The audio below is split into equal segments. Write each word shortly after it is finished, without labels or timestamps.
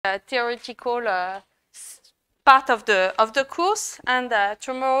theoretical part of the course, and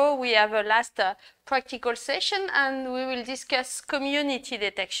tomorrow we have a last practical session, and we will discuss community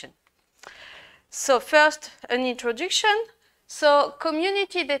detection. So first, an introduction. So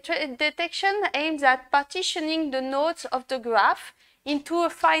community detection aims at partitioning the nodes of the graph into a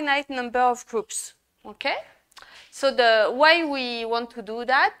finite number of groups. Okay? So the way we want to do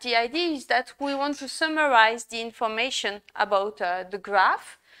that, the idea is that we want to summarize the information about the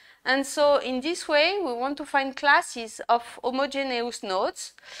graph. And so in this way, we want to find classes of homogeneous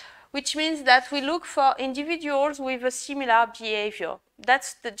nodes, which means that we look for individuals with a similar behavior.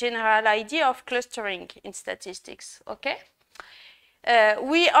 That's the general idea of clustering in statistics, okay?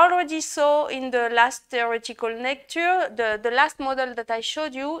 We already saw in the last theoretical lecture, the last model that I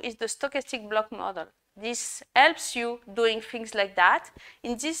showed you is the stochastic block model. This helps you doing things like that.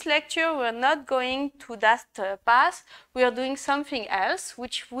 In this lecture, we're not going to that path. We are doing something else,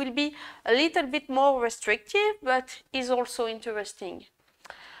 which will be a little bit more restrictive, but is also interesting.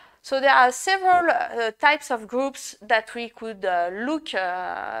 So there are several types of groups that we could look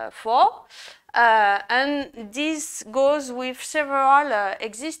for. And this goes with several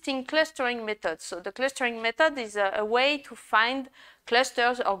existing clustering methods. So the clustering method is a way to find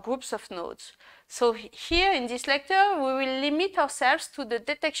clusters or groups of nodes. So here in this lecture, we will limit ourselves to the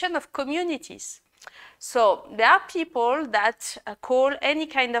detection of communities. So there are people that call any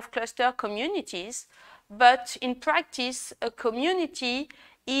kind of cluster communities, but in practice, a community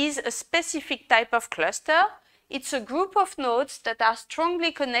is a specific type of cluster. It's a group of nodes that are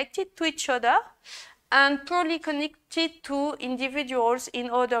strongly connected to each other and poorly connected to individuals in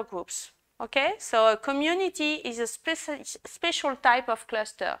other groups. Okay, so a community is a special type of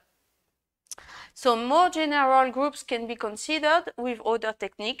cluster. So more general groups can be considered with other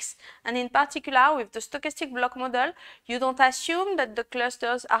techniques, and in particular with the stochastic block model, you don't assume that the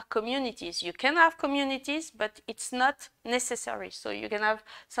clusters are communities. You can have communities, but it's not necessary. So you can have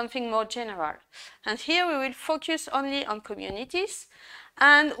something more general. And here we will focus only on communities,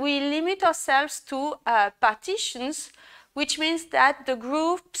 and we limit ourselves to partitions, which means that the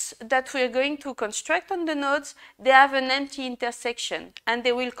groups that we are going to construct on the nodes, they have an empty intersection, and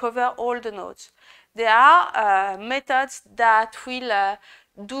they will cover all the nodes. There are methods that will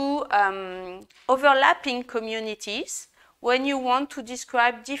do overlapping communities when you want to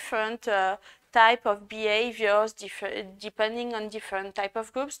describe different type of behaviors depending on different type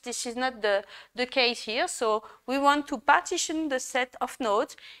of groups. This is not the case here. So we want to partition the set of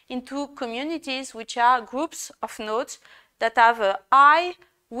nodes into communities, which are groups of nodes that have a high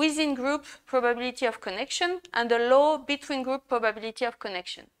within group probability of connection and a low between group probability of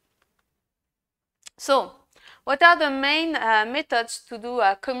connection. So what are the main methods to do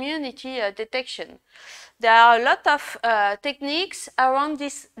community detection? There are a lot of techniques around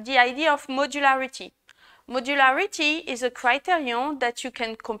the idea of modularity. Modularity is a criterion that you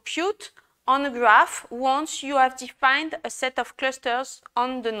can compute on a graph once you have defined a set of clusters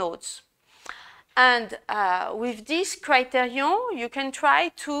on the nodes. And with this criterion, you can try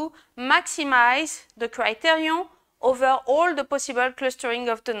to maximize the criterion over all the possible clustering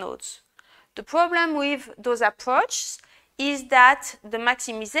of the nodes. The problem with those approaches is that the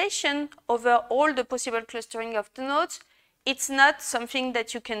maximization over all the possible clustering of the nodes, it's not something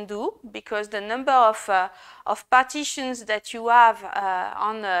that you can do, because the number of partitions that you have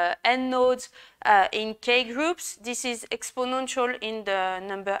on n nodes in k groups, this is exponential in the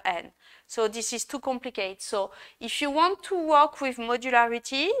number n. So this is too complicated. So if you want to work with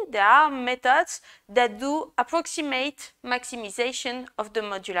modularity, there are methods that do approximate maximization of the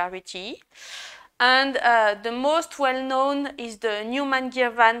modularity. And the most well-known is the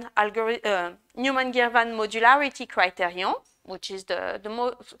Newman-Girvan modularity criterion, which is the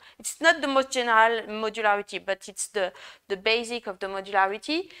most, it's not the most general modularity, but it's the basic of the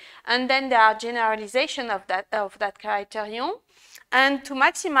modularity. And then there are generalization of that criterion. And to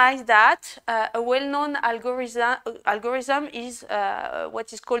maximize that, a well-known algorithm is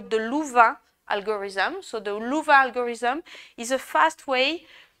what is called the Louvain algorithm. So the Louvain algorithm is a fast way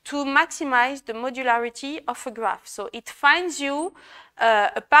to maximize the modularity of a graph. So it finds you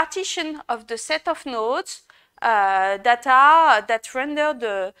a partition of the set of nodes that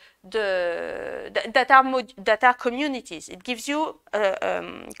are communities. It gives you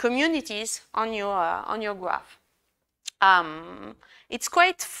communities on your graph. It's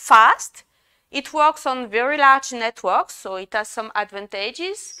quite fast. It works on very large networks, so it has some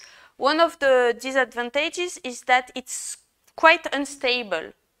advantages. One of the disadvantages is that it's quite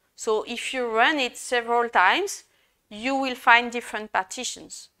unstable. So if you run it several times, you will find different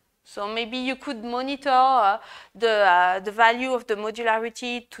partitions. So maybe you could monitor the value of the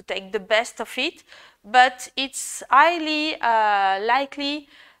modularity to take the best of it, but it's highly likely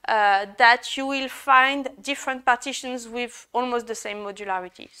that you will find different partitions with almost the same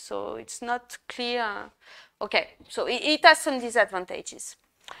modularity. So it's not clear. Okay, so it has some disadvantages.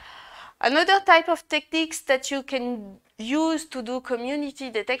 Another type of techniques that you can use to do community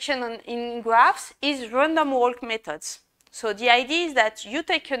detection in graphs is random walk methods. So the idea is that you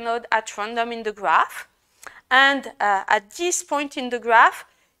take a node at random in the graph, and at this point in the graph,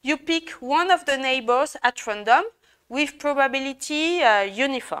 you pick one of the neighbors at random with probability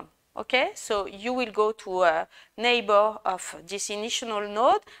uniform. Okay, so you will go to a neighbor of this initial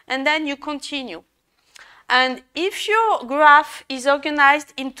node, and then you continue. And if your graph is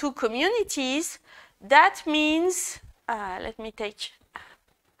organized into communities, that means, let me take,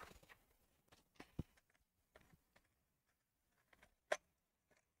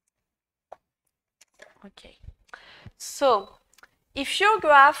 okay. So if your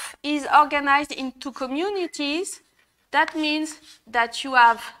graph is organized into communities, that means that you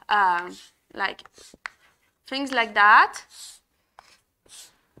have like things like that.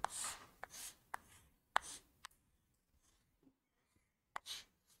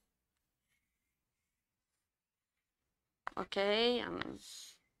 Okay,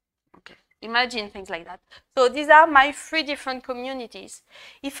 okay. Imagine things like that. So these are my 3 different communities.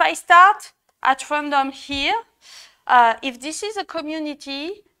 If I start at random here, if this is a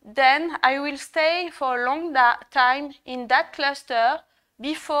community, then I will stay for a long time in that cluster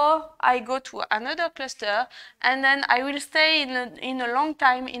before I go to another cluster, and then I will stay in a long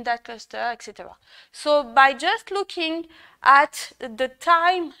time in that cluster, etc. So by just looking at the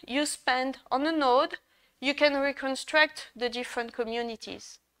time you spend on a node, you can reconstruct the different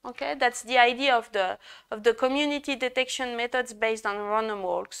communities. Okay, that's the idea of the community detection methods based on random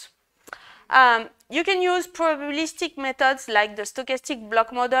walks. You can use probabilistic methods like the stochastic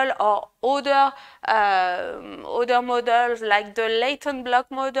block model or other models like the latent block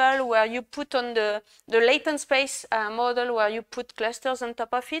model, where you put on the latent space model where you put clusters on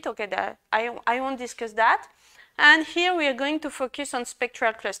top of it. Okay, I won't discuss that. And here we are going to focus on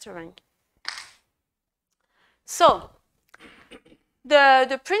spectral clustering. So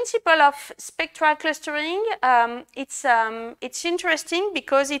the principle of spectral clustering, it's interesting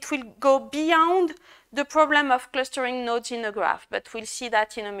because it will go beyond the problem of clustering nodes in a graph, but we'll see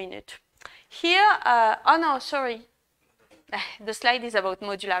that in a minute. Here, oh no, sorry, the slide is about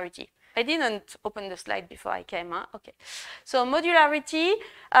modularity. I didn't open the slide before I came, huh? Okay. So modularity,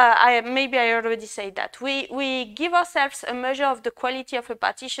 maybe I already said that. We give ourselves a measure of the quality of a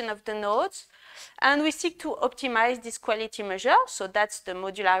partition of the nodes, and we seek to optimize this quality measure. So that's the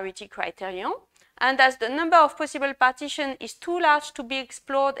modularity criterion. And as the number of possible partitions is too large to be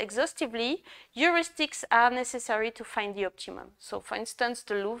explored exhaustively, heuristics are necessary to find the optimum. So for instance,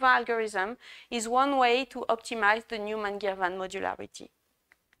 the Louvain algorithm is one way to optimize the Newman-Girvan modularity.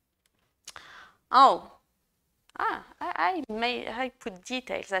 Oh, I put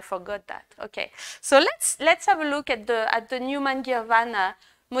details. I forgot that. Okay, so let's have a look at the Newman-Girvan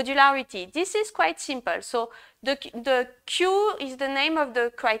modularity. This is quite simple. So the Q is the name of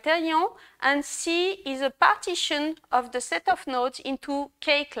the criterion, and C is a partition of the set of nodes into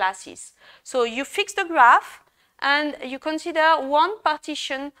K classes. So you fix the graph, and you consider one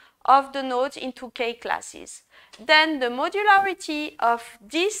partition of the nodes into K classes. Then the modularity of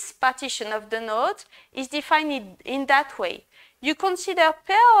this partition of the nodes is defined in that way. You consider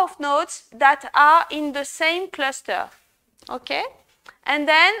pair of nodes that are in the same cluster, okay? And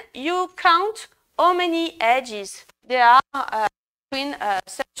then you count how many edges there are between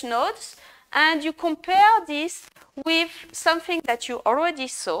such nodes, and you compare this with something that you already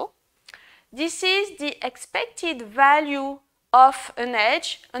saw. This is the expected value of an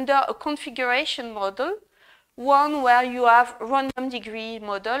edge under a configuration model, one where you have random degree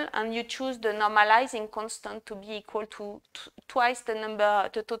model, and you choose the normalizing constant to be equal to twice the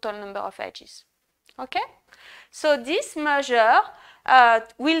total number of edges. Okay? So this measure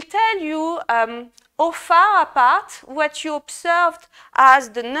will tell you how far apart what you observed as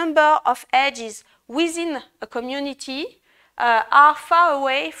the number of edges within a community are far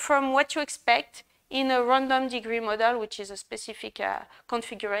away from what you expect in a random degree model, which is a specific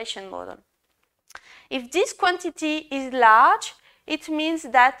configuration model. If this quantity is large, it means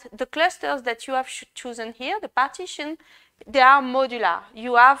that the clusters that you have chosen here, the partition, they are modular.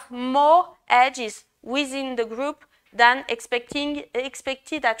 You have more edges within the group than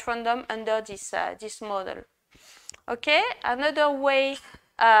expected at random under this model. Okay, another way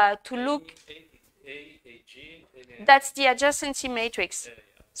to look, that's the adjacency matrix.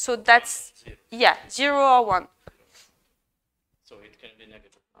 So that's, yeah, 0 or 1. So it can be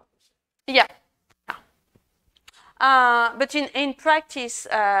negative. Yeah. But in practice,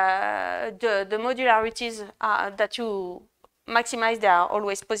 the modularities that you maximize, they are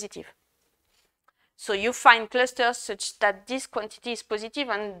always positive. So you find clusters such that this quantity is positive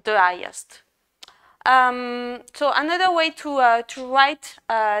and the highest. So another way to write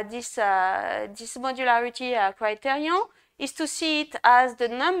this modularity criterion is to see it as the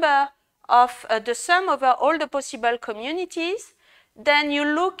number of the sum over all the possible communities. Then you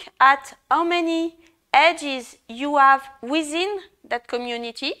look at how many edges you have within that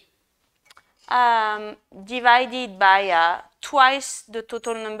community, divided by twice the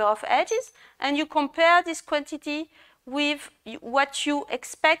total number of edges, and you compare this quantity with what you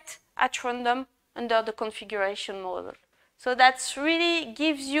expect at random under the configuration model. So that really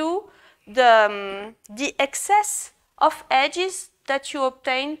gives you the excess of edges that you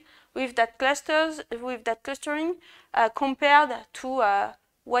obtain with that clustering compared to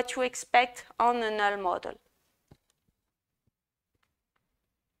what you expect on a null model.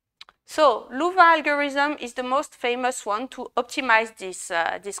 So Louvain algorithm is the most famous one to optimize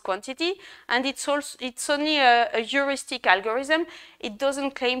this quantity, and it's only a heuristic algorithm. It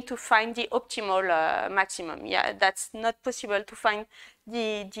doesn't claim to find the optimal maximum. Yeah, that's not possible to find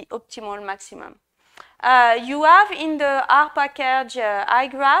the optimal maximum. You have in the R package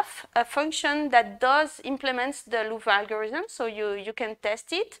iGraph a function that does implements the Louvain algorithm, so you can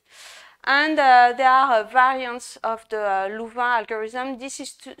test it. And there are variants of the Louvain algorithm. This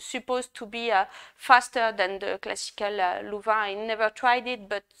is supposed to be faster than the classical Louvain. I never tried it,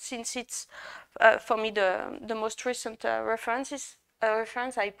 but since it's for me the most recent reference,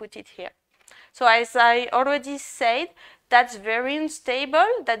 I put it here. So as I already said, that's very unstable,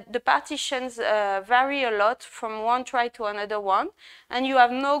 that the partitions vary a lot from one try to another one, and you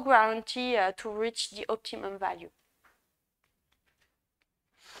have no guarantee to reach the optimum value.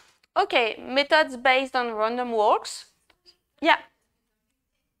 Okay, methods based on random walks. Yeah.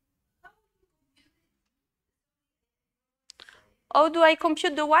 How do I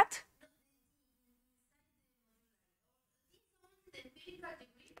compute the what?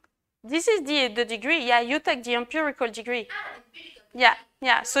 This is the degree. Yeah, you take the empirical degree. Yeah,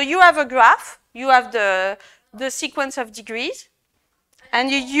 yeah. So you have a graph. You have the sequence of degrees,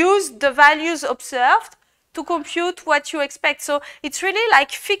 and you use the values observed to compute what you expect. So it's really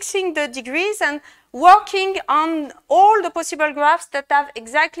like fixing the degrees and working on all the possible graphs that have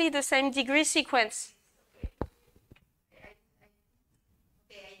exactly the same degree sequence.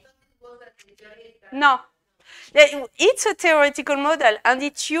 No. It's a theoretical model, and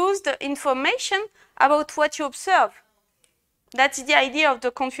it used information about what you observe. That's the idea of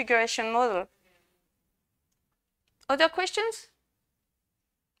the configuration model. Other questions?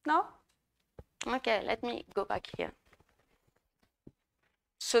 No? Okay, let me go back here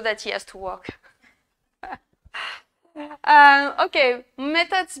so that he has to work. Okay,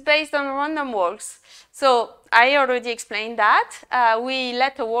 methods based on random walks. So I already explained that. We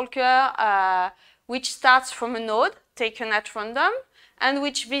let a walker which starts from a node taken at random and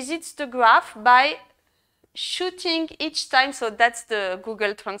which visits the graph by shooting each time. So that's the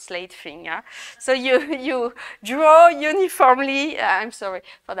Google Translate thing. Yeah? So you draw uniformly, I'm sorry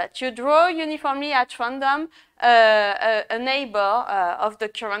for that, you draw uniformly at random a neighbor of the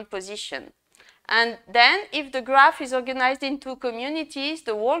current position. And then if the graph is organized into communities,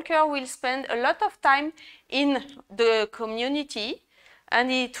 the walker will spend a lot of time in the community and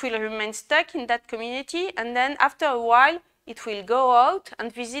it will remain stuck in that community. And then after a while, it will go out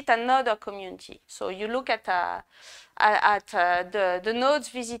and visit another community. So you look at the nodes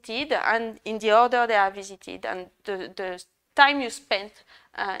visited and in the order they are visited and the time you spent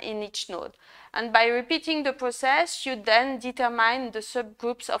in each node. And by repeating the process, you then determine the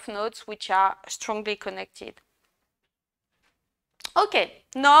subgroups of nodes which are strongly connected. Okay,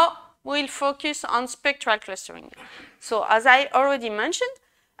 now we'll focus on spectral clustering. So as I already mentioned,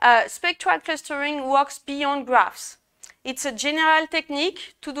 spectral clustering works beyond graphs. It's a general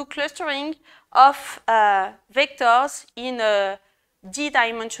technique to do clustering of vectors in a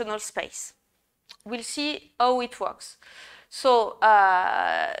d-dimensional space. We'll see how it works. So,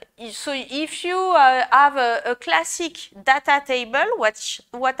 if you have a classic data table,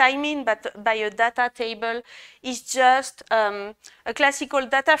 what I mean by a data table is just a classical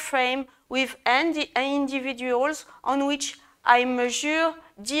data frame with n individuals on which I measure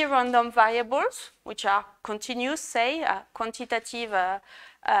d random variables, which are continuous, say, a quantitative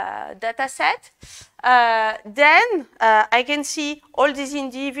data set. Then I can see all these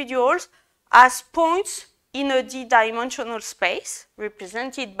individuals as points in a d-dimensional space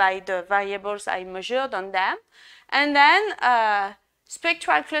represented by the variables I measured on them. And then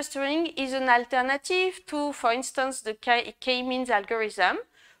spectral clustering is an alternative to, for instance, the k-means algorithm,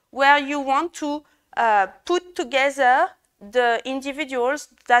 where you want to put together the individuals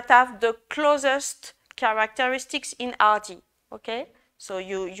that have the closest characteristics in RD, okay? So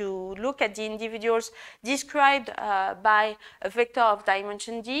you look at the individuals described by a vector of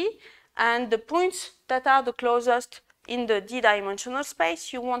dimension d, and the points that are the closest in the d-dimensional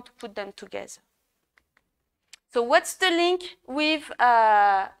space, you want to put them together. So what's the link with,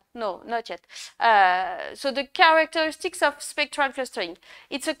 no, not yet. So the characteristics of spectral clustering.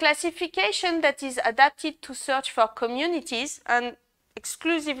 It's a classification that is adapted to search for communities, and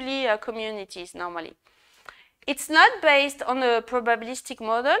exclusively communities normally. It's not based on a probabilistic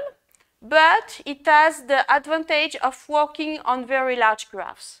model, but it has the advantage of working on very large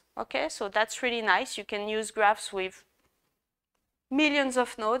graphs. Okay, so that's really nice. You can use graphs with millions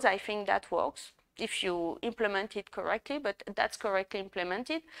of nodes. I think that works if you implement it correctly, but that's correctly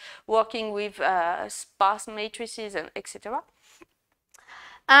implemented, working with sparse matrices and etc.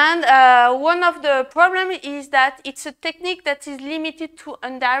 And one of the problems is that it's a technique that is limited to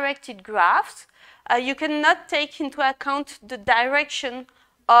undirected graphs. You cannot take into account the direction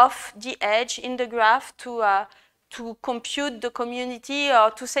of the edge in the graph to compute the community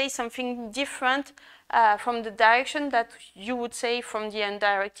or to say something different from the direction that you would say from the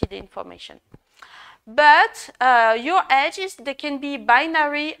undirected information. But your edges, they can be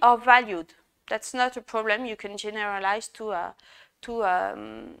binary or valued. That's not a problem. You can generalize to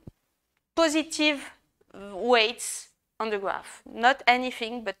positive weights on the graph. Not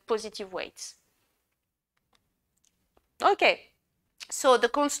anything, but positive weights. Okay, so the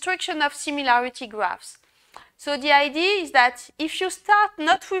construction of similarity graphs. So the idea is that if you start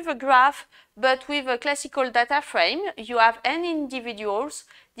not with a graph, but with a classical data frame, you have n individuals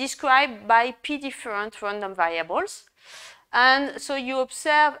described by p different random variables. And so you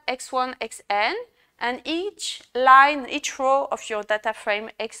observe x1, xn, and each line, each row of your data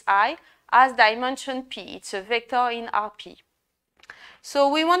frame xi has dimension p. It's a vector in Rp. So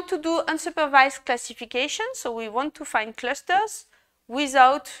we want to do unsupervised classification. So we want to find clusters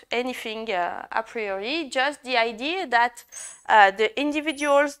without anything a priori, just the idea that the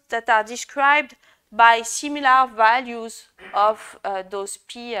individuals that are described by similar values of those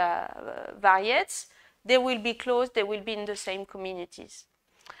p variates, they will be close, they will be in the same communities.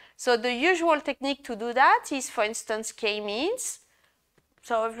 So the usual technique to do that is, for instance, k-means.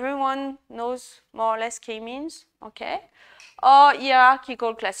 So everyone knows more or less k-means, okay? Or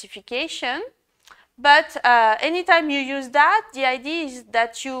hierarchical classification. But anytime you use that, the idea is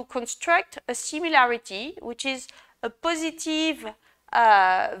that you construct a similarity, which is a positive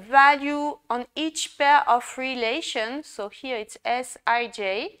value on each pair of relations. So here it's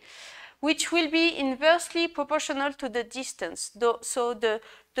Sij, which will be inversely proportional to the distance. So the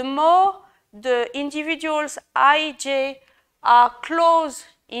more the individuals ij are close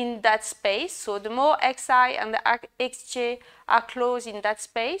in that space, so the more xi and xj are close in that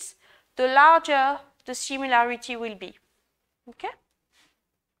space, the larger the similarity will be. Okay?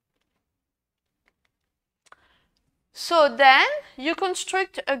 So then you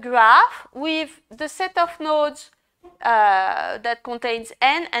construct a graph with the set of nodes that contains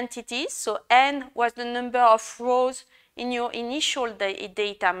n entities. So n was the number of rows in your initial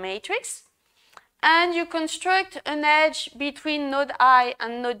data matrix. And you construct an edge between node I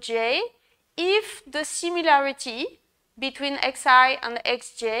and node j if the similarity between xi and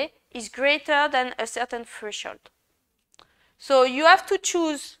xj is greater than a certain threshold. So you have to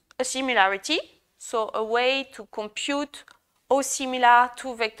choose a similarity, so a way to compute O similar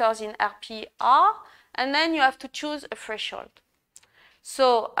two vectors in Rp are, and then you have to choose a threshold.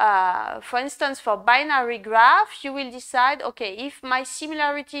 So for instance, for binary graph, you will decide, okay, if my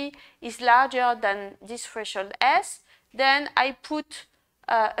similarity is larger than this threshold S, then I put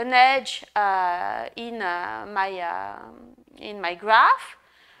an edge in my graph.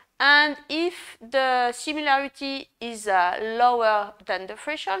 And if the similarity is lower than the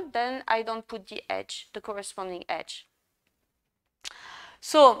threshold, then I don't put the edge, the corresponding edge.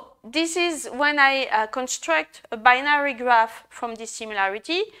 So this is when I construct a binary graph from this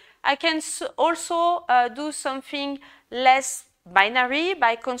similarity. I can also do something less binary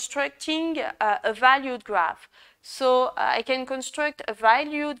by constructing a valued graph. So I can construct a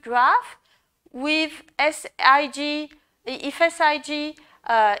valued graph with Sij. If Sij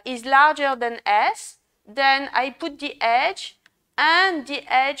is larger than S, then I put the edge, and the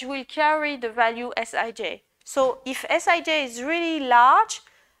edge will carry the value Sij. So if Sij is really large,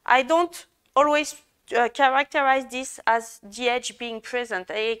 I don't always characterize this as the edge being present.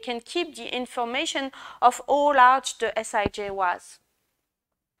 It can keep the information of how large the Sij was.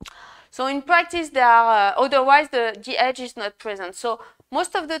 So in practice, there are, otherwise the edge is not present. So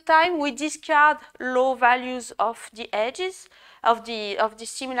most of the time we discard low values of the edges, of the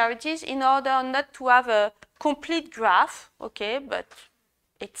similarities, in order not to have a complete graph, okay, but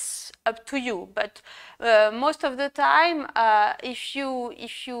it's up to you. But most of the time, if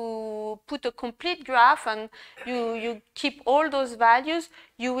you put a complete graph and you keep all those values,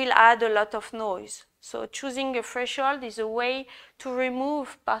 you will add a lot of noise. So choosing a threshold is a way to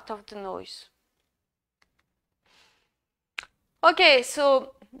remove part of the noise. Okay,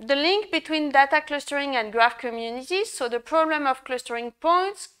 so the link between data clustering and graph communities. So the problem of clustering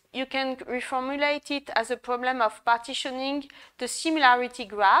points, you can reformulate it as a problem of partitioning the similarity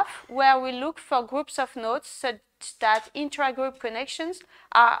graph, where we look for groups of nodes such that intragroup connections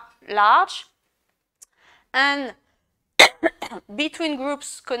are large and between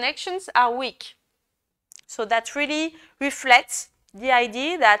groups connections are weak. So that really reflects the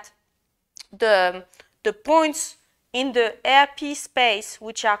idea that the points in the RP space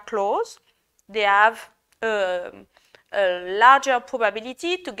which are close, they have a larger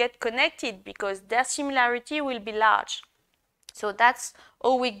probability to get connected because their similarity will be large. So that's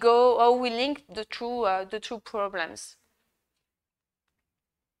how we link the two problems.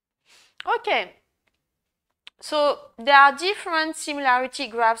 Okay. So there are different similarity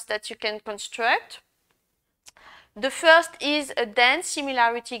graphs that you can construct. The first is a dense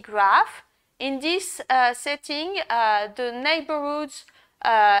similarity graph. In this setting, the neighborhoods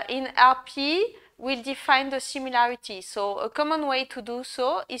in RP will define the similarity. So a common way to do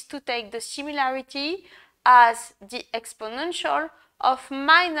so is to take the similarity as the exponential of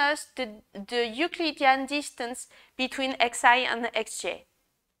minus the Euclidean distance between xi and xj.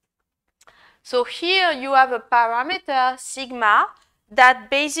 So here you have a parameter sigma that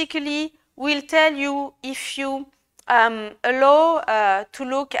basically will tell you if you allow to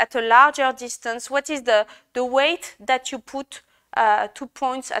look at a larger distance, what is the weight that you put to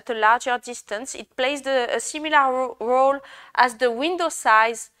points at a larger distance. It plays a similar role as the window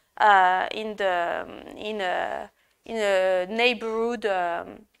size in a neighborhood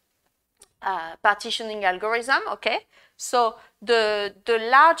partitioning algorithm. Okay, so the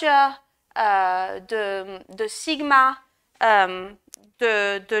larger the sigma,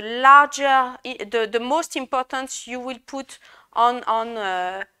 the most importance you will put on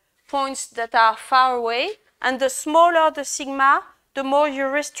points that are far away, and the smaller the sigma, the more you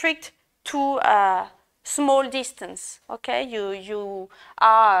restrict to small distance. Okay, you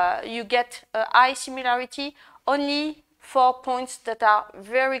get a high similarity only for points that are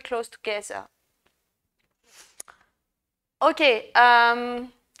very close together. Okay,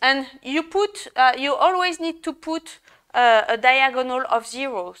 and you always need to put a diagonal of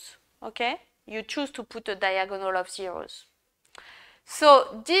zeros. Okay, you choose to put a diagonal of zeros.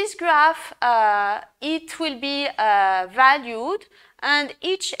 So this graph, it will be valued, and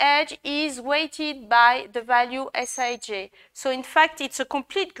each edge is weighted by the value Sij. So in fact, it's a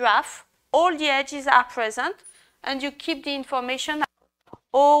complete graph. All the edges are present, and you keep the information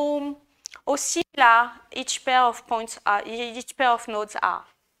how similar each pair of points are, each pair of nodes are.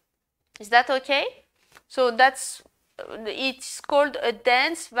 Is that okay? So it's called a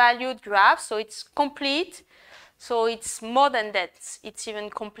dense valued graph. So it's complete. So it's more than dense. It's even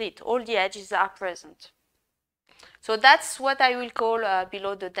complete. All the edges are present. So that's what I will call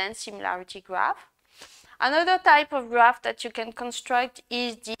below the dense similarity graph. Another type of graph that you can construct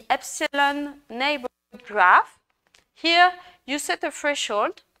is the epsilon neighborhood graph. Here you set a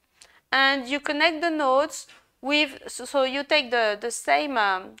threshold and you connect the nodes with, so you take the same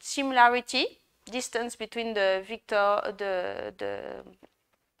similarity, distance between the vector,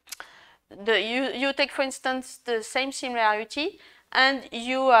 you take, for instance, the same similarity, and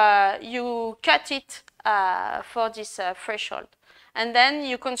you cut it for this threshold. And then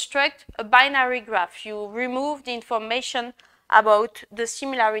you construct a binary graph. You remove the information about the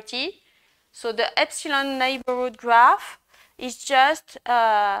similarity. So the epsilon neighborhood graph is just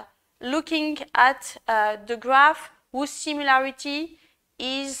looking at the graph whose similarity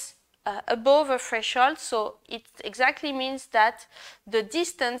is above a threshold. So it exactly means that the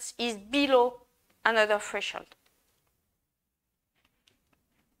distance is below another threshold.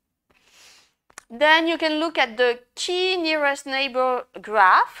 Then you can look at the key nearest neighbor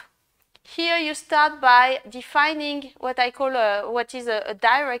graph. Here you start by defining what I call what is a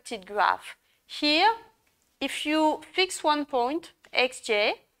directed graph. Here, if you fix one point,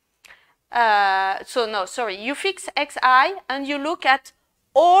 xj, you fix xi and you look at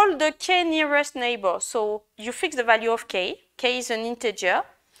all the k nearest neighbors. So you fix the value of k. K is an integer.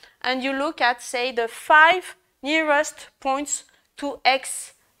 And you look at, say, the 5 nearest points to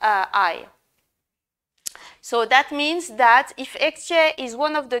xi. So that means that if xj is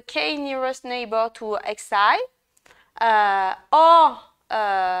one of the k nearest neighbor to xi,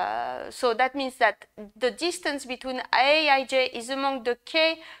 so that means that the distance between aij is among the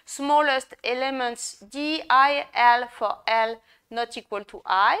k smallest elements d, I, l for l not equal to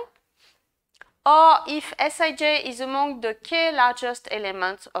I. Or if Sij is among the k largest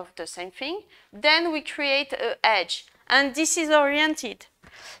elements of the same thing, then we create an edge. And this is oriented.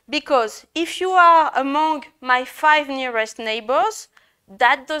 Because if you are among my 5 nearest neighbors,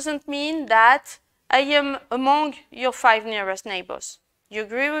 that doesn't mean that I am among your 5 nearest neighbors. You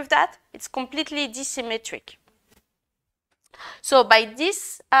agree with that? It's completely dissymmetric. So by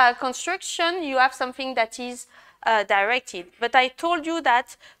this construction, you have something that is directed. But I told you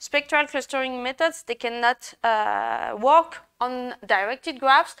that spectral clustering methods, they cannot work on directed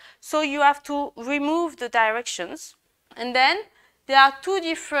graphs, so you have to remove the directions. And then there are 2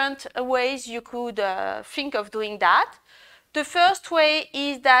 different ways you could think of doing that. The first way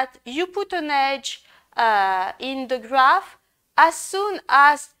is that you put an edge in the graph as soon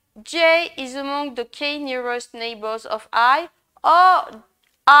as j is among the k nearest neighbors of I, or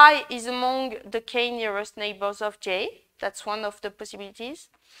I is among the k nearest neighbors of j. That's one of the possibilities.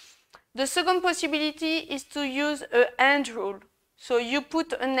 The second possibility is to use an AND rule. So you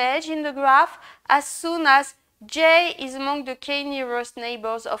put an edge in the graph as soon as j is among the k nearest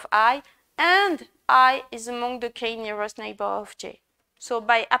neighbors of I and I is among the k nearest neighbor of j. So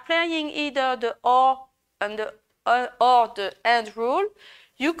by applying either the OR and the AND rule,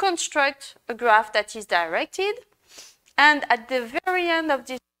 you construct a graph that is directed, and at the very end of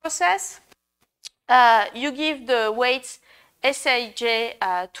this process, you give the weights Sij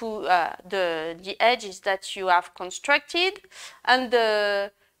to the edges that you have constructed, and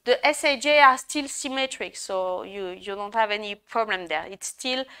the Sij are still symmetric, so you don't have any problem there. It's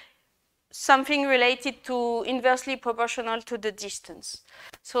still something related to inversely proportional to the distance.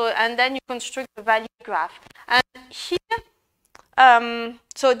 So, and then you construct the value graph. And here,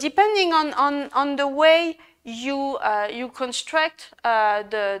 so depending on the way you construct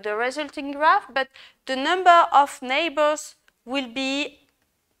the resulting graph, but the number of neighbors will be,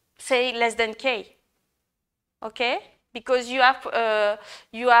 say, less than k. Okay? Because you have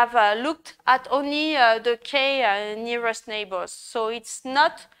looked at only the k nearest neighbors. So it's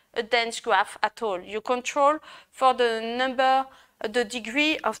not a dense graph at all. You control for the number, the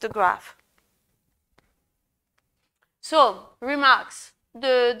degree of the graph. So, remarks.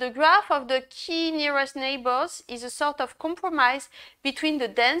 The graph of the key nearest neighbors is a sort of compromise between the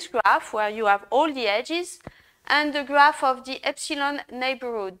dense graph, where you have all the edges, and the graph of the epsilon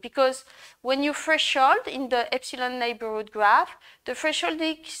neighborhood. Because when you threshold in the epsilon neighborhood graph, the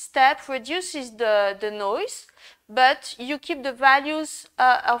thresholding step reduces the noise, but you keep the values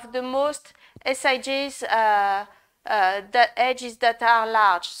of the most Sij's the edges that are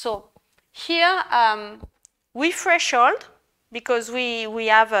large. So here we threshold because we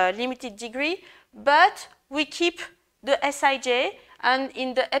have a limited degree, but we keep the Sij, and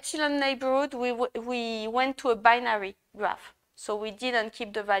in the epsilon neighborhood we went to a binary graph. So we didn't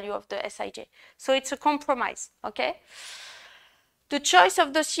keep the value of the Sij. So it's a compromise, okay? The choice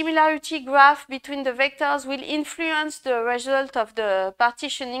of the similarity graph between the vectors will influence the result of the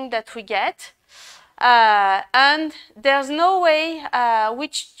partitioning that we get. And there's no way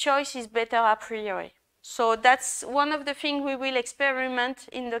which choice is better a priori. So that's one of the things we will experiment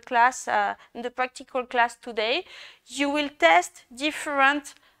in the class, in the practical class today. You will test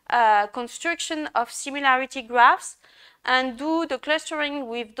different construction of similarity graphs and do the clustering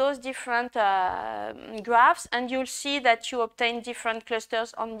with those different graphs, and you'll see that you obtain different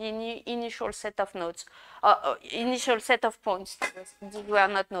clusters on the initial set of nodes, or initial set of points. These were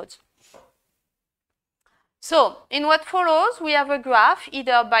not nodes. So, in what follows, we have a graph,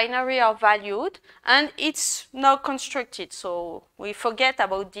 either binary or valued, and it's now constructed. So, we forget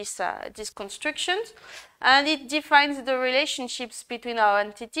about these constructions, and it defines the relationships between our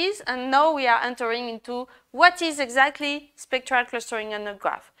entities, and now we are entering into what is exactly spectral clustering on a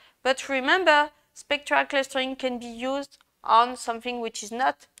graph. But remember, spectral clustering can be used on something which is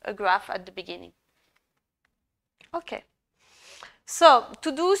not a graph at the beginning. Okay. So,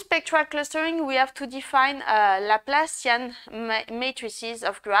 to do spectral clustering, we have to define Laplacian matrices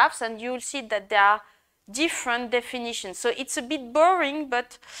of graphs, and you'll see that there are different definitions. So, it's a bit boring,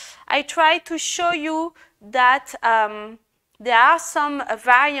 but I try to show you that there are some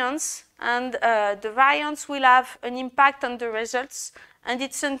variants, and the variants will have an impact on the results, and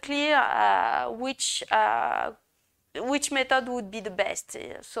it's unclear which method would be the best.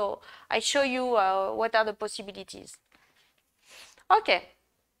 So I show you what are the possibilities. Okay.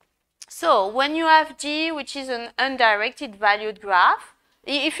 So when you have G, which is an undirected valued graph,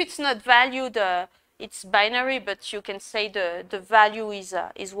 if it's not valued, it's binary, but you can say the value is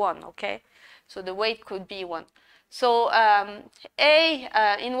 1, okay? So the weight could be 1. So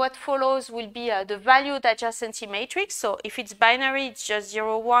A in what follows will be the valued adjacency matrix. So if it's binary, it's just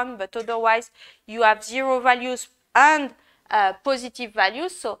 0, 1, but otherwise you have 0 values and positive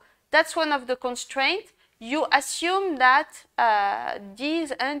values. So that's one of the constraints. You assume that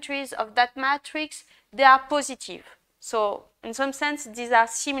these entries of that matrix, they are positive. So in some sense, these are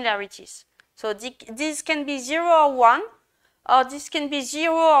similarities. So this can be 0 or 1, or this can be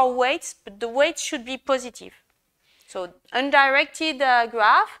 0 or weights, but the weights should be positive. So undirected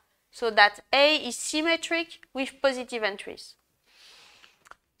graph, so that A is symmetric with positive entries.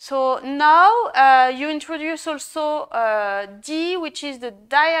 So now you introduce also D, which is the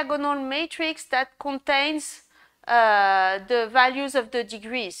diagonal matrix that contains the values of the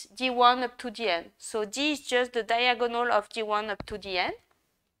degrees, D1 up to Dn. So D is just the diagonal of D1 up to Dn.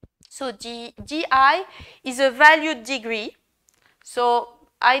 So Di is a valued degree. So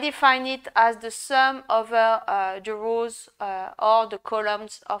I define it as the sum over the rows or the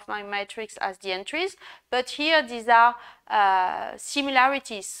columns of my matrix as the entries. But here these are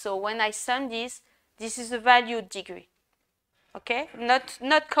similarities. So when I sum this is a valued degree. Okay,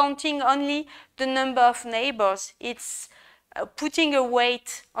 not counting only the number of neighbors. It's putting a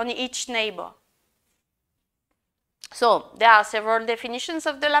weight on each neighbor. So there are several definitions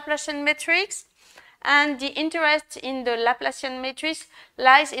of the Laplacian matrix. And the interest in the Laplacian matrix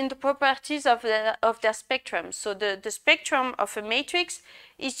lies in the properties of their spectrum. So the spectrum of a matrix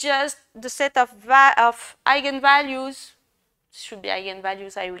is just the set of eigenvalues. Should be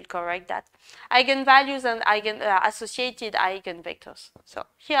eigenvalues, I will correct that. Eigenvalues and associated eigenvectors. So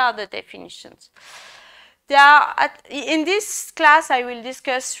here are the definitions. In this class, I will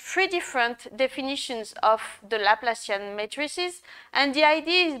discuss 3 different definitions of the Laplacian matrices. And the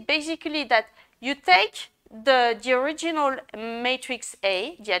idea is basically that you take the original matrix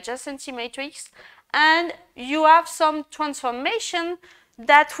A, the adjacency matrix, and you have some transformation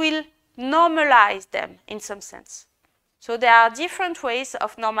that will normalize them in some sense. So there are different ways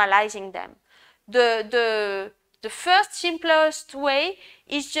of normalizing them. The first simplest way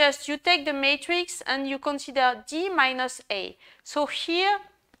is just you take the matrix and you consider D minus A. So here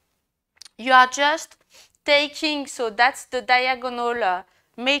you are just taking, so that's the diagonal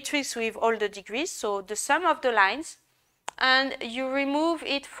matrix with all the degrees, so the sum of the lines, and you remove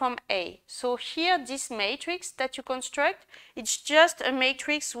it from A. So here, this matrix that you construct, it's just a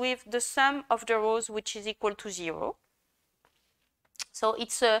matrix with the sum of the rows, which is equal to 0. So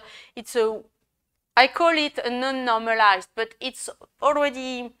I call it a non-normalized, but it's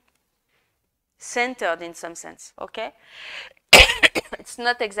already centered in some sense, okay? It's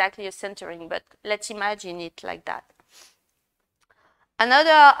not exactly a centering, but let's imagine it like that.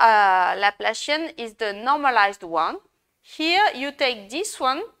 Another Laplacian is the normalized one. Here you take this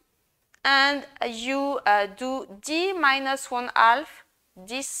one and you do D minus 1/2,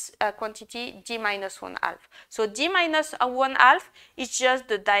 this quantity D minus 1/2. So D minus 1/2 is just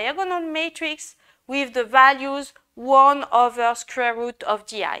the diagonal matrix with the values 1 over square root of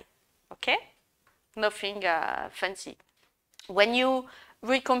Di. Okay? Nothing fancy. When you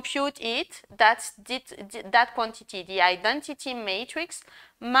recompute it, that's that quantity, the identity matrix,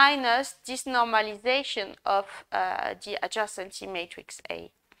 minus this normalization of the adjacency matrix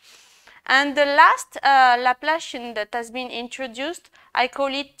A. And the last Laplacian that has been introduced, I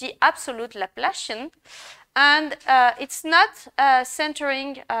call it the absolute Laplacian. And it's not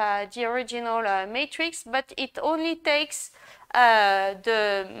centering the original matrix, but it only takes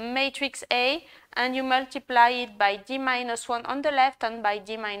the matrix A and you multiply it by D minus 1 on the left and by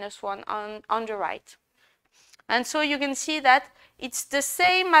D minus 1 on the right. And so you can see that it's the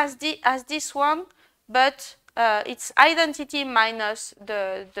same as this one, but it's identity minus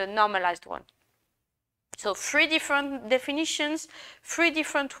the normalized one. So 3 different definitions, 3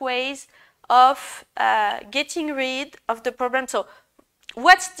 different ways of getting rid of the problem. So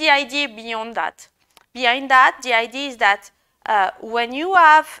what's the idea beyond that? Behind that, the idea is that when you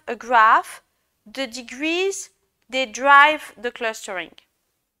have a graph, the degrees, they drive the clustering.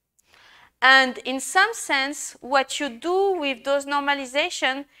 And in some sense, what you do with those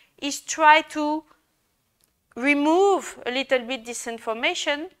normalization is try to remove a little bit this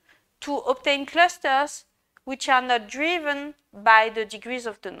information to obtain clusters which are not driven by the degrees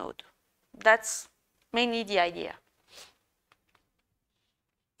of the node. That's mainly the idea.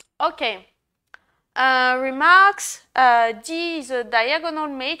 Okay. Remarks, D is a diagonal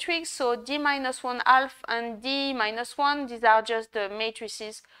matrix, so D minus 1/2 and D minus 1, these are just the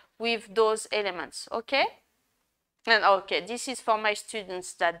matrices with those elements, okay? And okay, this is for my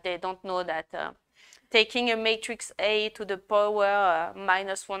students that they don't know that taking a matrix A to the power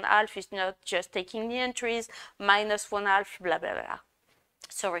minus 1/2 is not just taking the entries, minus 1/2, blah, blah, blah.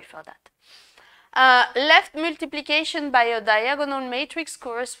 Sorry for that. Left multiplication by a diagonal matrix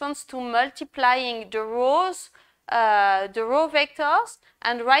corresponds to multiplying the rows, the row vectors,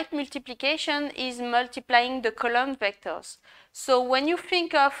 and right multiplication is multiplying the column vectors. So when you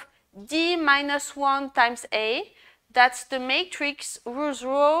think of D minus 1 times A, that's the matrix whose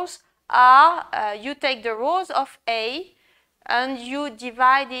rows are, you take the rows of A and you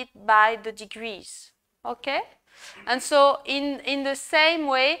divide it by the degrees, okay? And so in the same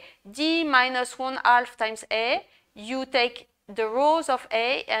way, D minus 1/2 times A, you take the rows of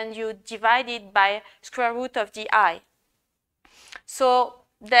A and you divide it by square root of the I. So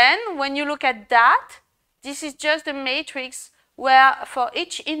then when you look at that, this is just a matrix where for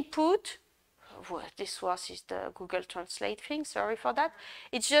each input, well, this is the Google Translate thing, sorry for that.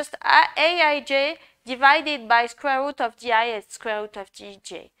 It's just Aij divided by square root of di and square root of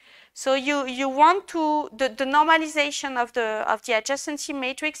dj. So you want to, the normalization of the adjacency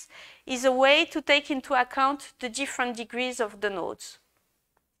matrix is a way to take into account the different degrees of the nodes.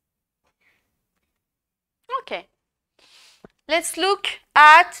 Okay. Let's look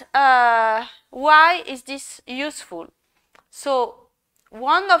at why is this useful. So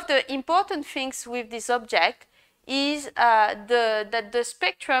one of the important things with this object is that the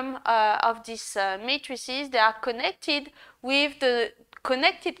spectrum of these matrices, they are connected with the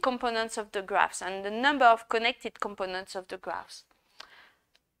connected components of the graphs and the number of connected components of the graphs.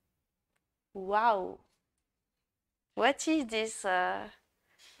 Wow. What is this,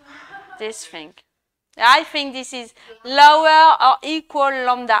 this thing? I think this is lower or equal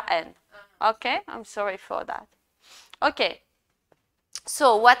lambda n. Okay, I'm sorry for that. Okay.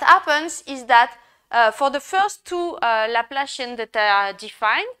 So what happens is that for the first two Laplacian that are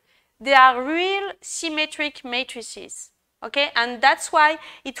defined, they are real symmetric matrices. Okay, and that's why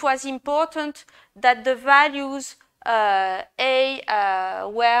it was important that the values A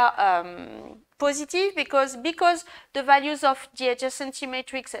were positive, because the values of the adjacency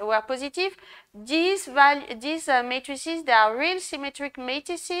matrix were positive. These matrices, they are real symmetric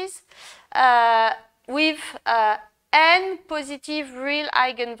matrices with n positive real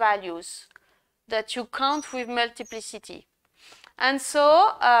eigenvalues that you count with multiplicity. And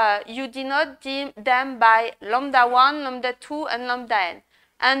so you denote them by lambda 1, lambda 2, and lambda n.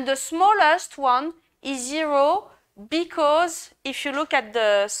 And the smallest one is 0 because if you look at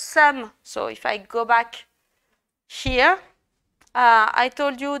the sum, so if I go back here, I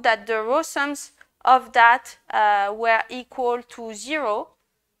told you that the row sums of that were equal to 0.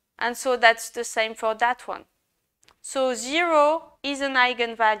 And so that's the same for that one. So 0 is an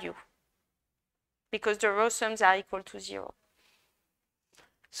eigenvalue because the row sums are equal to 0.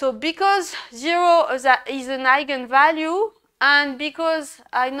 So because 0 is an eigenvalue, and because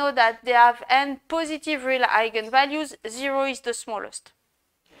I know that they have n positive real eigenvalues, 0 is the smallest.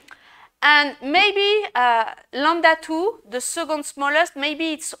 And maybe lambda 2, the second smallest,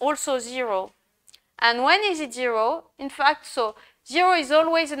 maybe it's also 0. And when is it 0? In fact, so 0 is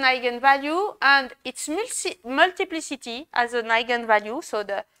always an eigenvalue, and its multiplicity as an eigenvalue, so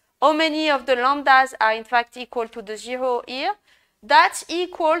how many of the lambdas are in fact equal to the 0 here, that's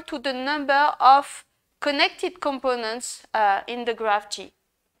equal to the number of connected components in the graph G.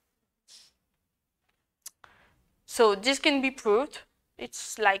 So this can be proved.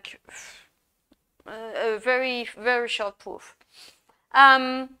 It's like a very, very short proof.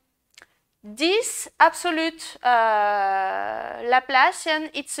 This absolute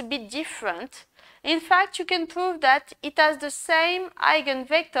Laplacian, it's a bit different. In fact, you can prove that it has the same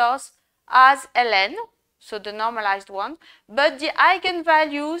eigenvectors as Ln, so the normalized one, but the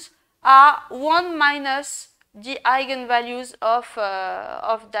eigenvalues are 1 minus the eigenvalues of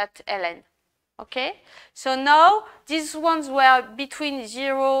that Ln. Okay, so now these ones were between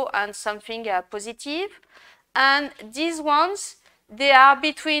 0 and something positive, and these ones, they are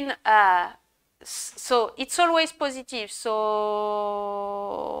between, so it's always positive,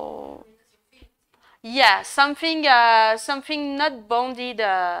 so yeah, something not bounded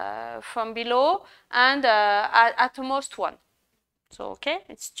from below, and at most 1. So okay,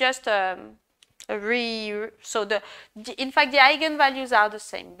 it's just so in fact the eigenvalues are the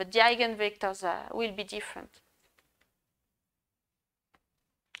same, but the eigenvectors will be different.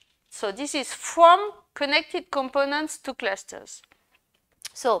 So this is from connected components to clusters.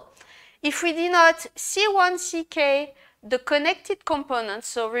 So if we denote C1, Ck, the connected components,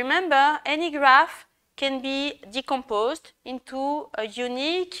 so remember any graph can be decomposed into a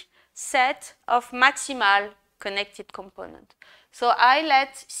unique set of maximal connected components. So I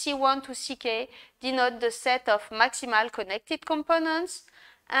let C1 to Ck denote the set of maximal connected components,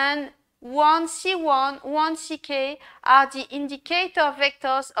 and 1 C1, 1 Ck are the indicator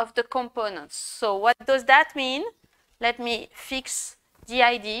vectors of the components. So what does that mean? Let me fix the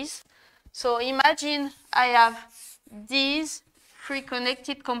IDs. So imagine I have these three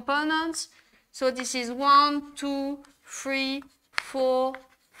connected components. So this is 1, 2, 3, 4,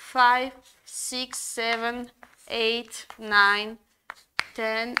 5, 6, 7, 8, 9,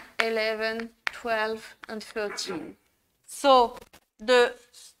 10, 11, 12, and 13. So the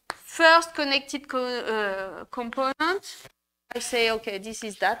first connected component, I say, okay, this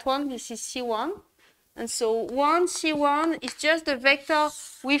is that one, this is C1. And so 1 C1 is just the vector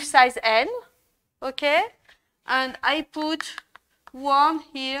with size n, okay? And I put 1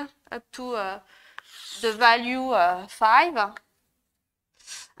 here up to the value 5,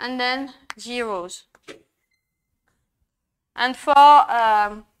 and then zeros. And for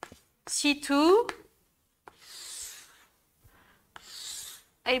C2,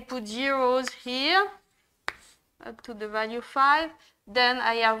 I put zeros here up to the value 5. Then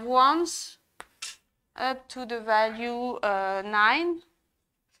I have ones up to the value 9,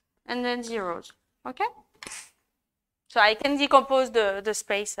 and then zeros. Okay? So I can decompose the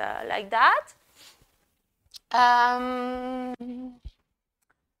space like that.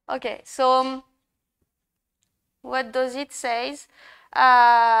 Okay, so what does it say?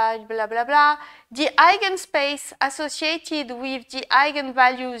 Blah, blah, blah. The eigenspace associated with the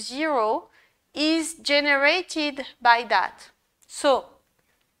eigenvalue 0 is generated by that. So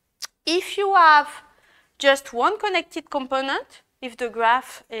if you have just one connected component, if the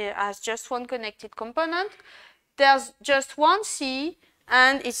graph has just one connected component, there's just one C,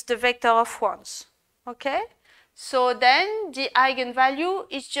 and it's the vector of ones. Okay? So then the eigenvalue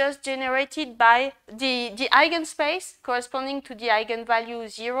is just generated by the eigenspace corresponding to the eigenvalue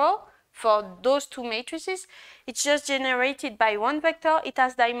 0 for those two matrices. It's just generated by one vector. It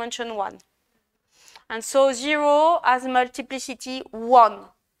has dimension 1. And so 0 has multiplicity 1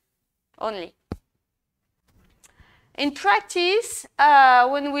 only. In practice,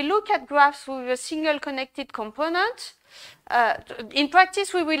 when we look at graphs with a single connected component, in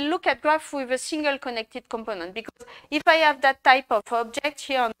practice, we will look at graphs with a single connected component, because if I have that type of object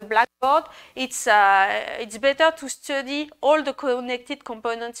here on the blackboard, it's better to study all the connected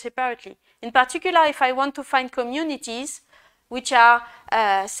components separately. In particular, if I want to find communities, which are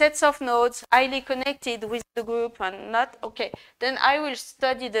sets of nodes highly connected with the group and not, okay, then I will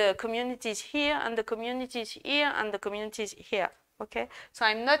study the communities here and the communities here and the communities here. Okay, so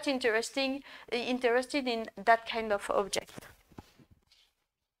I'm not interested in that kind of object.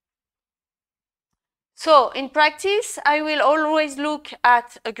 So in practice, I will always look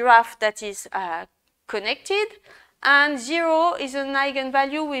at a graph that is connected, and 0 is an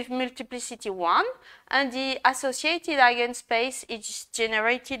eigenvalue with multiplicity 1, and the associated eigenspace is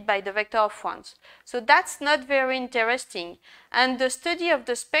generated by the vector of ones. So that's not very interesting, and the study of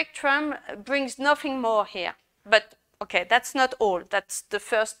the spectrum brings nothing more here. But okay, that's not all. That's the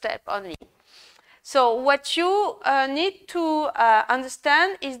first step only. So what you need to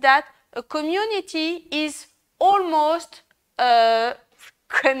understand is that a community is almost a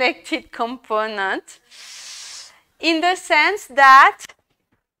connected component, in the sense that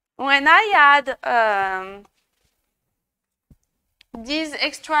when I add these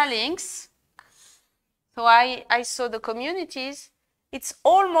extra links, so I saw the communities, it's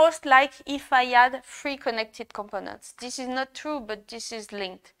almost like if I had 3 connected components. This is not true, but this is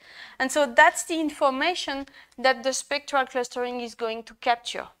linked. And so that's the information that the spectral clustering is going to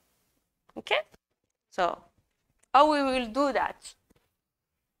capture. Okay? So how we will do that?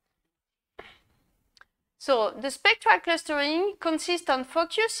 So the spectral clustering consists on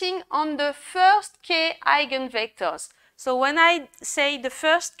focusing on the first k eigenvectors. So when I say the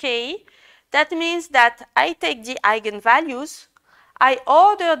first k, that means that I take the eigenvalues, I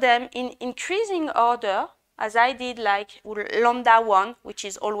order them in increasing order, as I did like lambda 1, which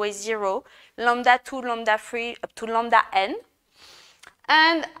is always 0, lambda 2, lambda 3, up to lambda n.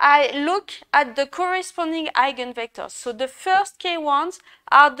 And I look at the corresponding eigenvectors. So the first k ones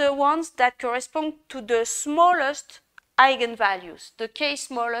are the ones that correspond to the smallest eigenvalues, the k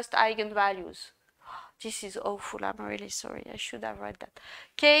smallest eigenvalues. This is awful, I'm really sorry, I should have read that.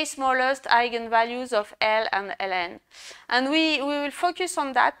 K smallest eigenvalues of L and Ln. And we will focus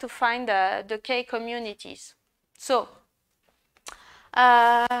on that to find the K communities. So,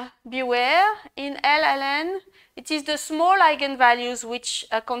 Beware, in LLN, it is the small eigenvalues which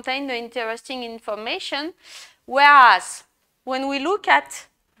contain the interesting information, whereas when we look at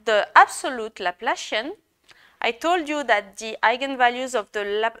the absolute Laplacian, I told you that the eigenvalues of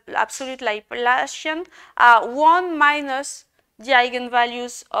the absolute Laplacian are 1 minus the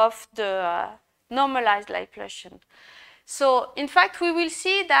eigenvalues of the normalized Laplacian. So, in fact, we will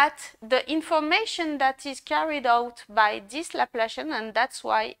see that the information that is carried out by this Laplacian, and that's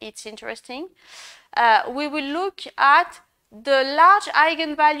why it's interesting, we will look at the large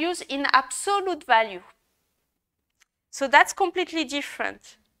eigenvalues in absolute value. So that's completely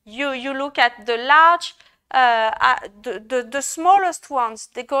different. You look at the large, the smallest ones,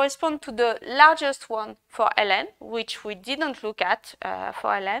 they correspond to the largest one for ln, which we didn't look at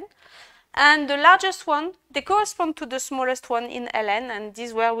for ln. And the largest one, they correspond to the smallest one in ln, and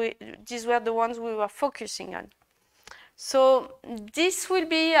these were the ones we were focusing on. So this will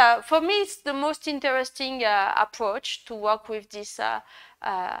be, for me, it's the most interesting approach to work with this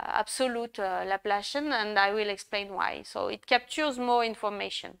absolute Laplacian, and I will explain why. So it captures more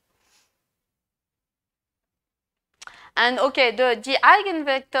information. And okay, the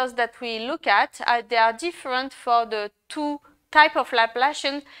eigenvectors that we look at, they are different for the two type of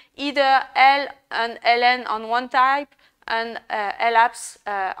Laplacian, either L and Ln on one type and Labs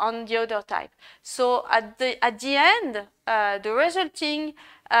on the other type. So at the end, the resulting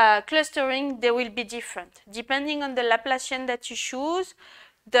clustering, they will be different. Depending on the Laplacian that you choose,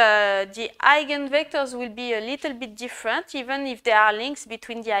 the eigenvectors will be a little bit different, even if there are links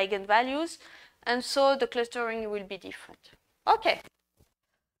between the eigenvalues, and so the clustering will be different. Okay.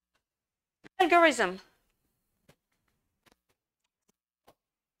 Algorithm.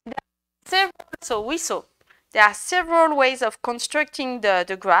 So we saw there are several ways of constructing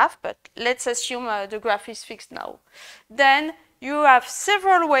the graph, but let's assume the graph is fixed now. Then you have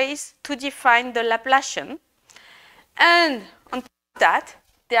several ways to define the Laplacian, and on top of that,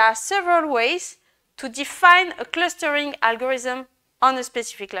 there are several ways to define a clustering algorithm on a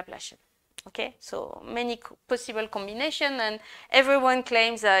specific Laplacian. Okay, so many possible combinations, and everyone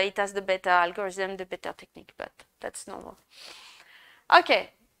claims it has the better algorithm, the better technique, but that's normal.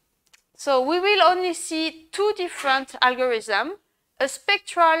 Okay. So we will only see two different algorithms, a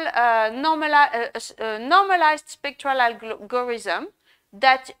spectral normalized spectral algorithm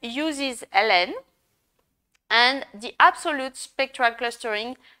that uses ln, and the absolute spectral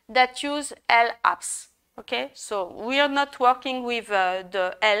clustering that use L-abs. Okay, so we are not working with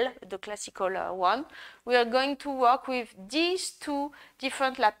the L, the classical one. We are going to work with these two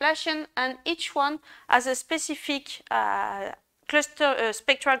different Laplacian, and each one has a specific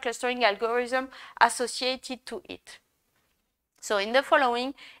spectral clustering algorithm associated to it. So in the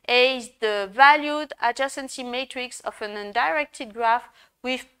following, A is the valued adjacency matrix of an undirected graph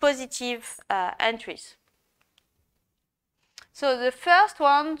with positive entries. So the first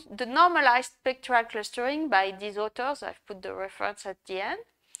one, the normalized spectral clustering by these authors, I've put the reference at the end.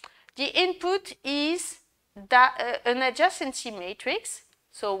 The input is an adjacency matrix,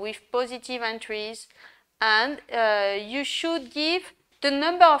 so with positive entries, and you should give the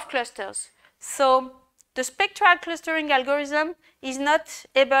number of clusters. So the spectral clustering algorithm is not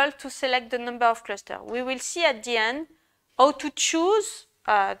able to select the number of clusters. We will see at the end how to choose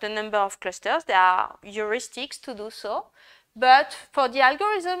the number of clusters. There are heuristics to do so. But for the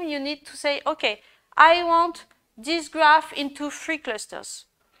algorithm, you need to say, okay, I want this graph into 3 clusters.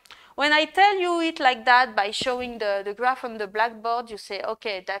 When I tell you it like that by showing the graph on the blackboard, you say,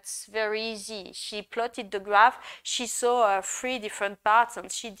 okay, that's very easy. She plotted the graph, she saw 3 different parts, and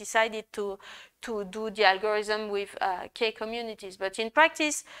she decided to do the algorithm with K communities. But in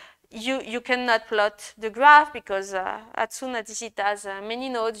practice, you cannot plot the graph because as soon as it has many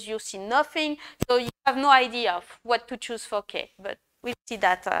nodes, you see nothing. So you have no idea of what to choose for K, but we'll see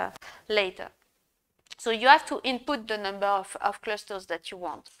that later. So you have to input the number of clusters that you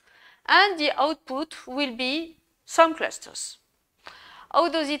want. And the output will be some clusters. How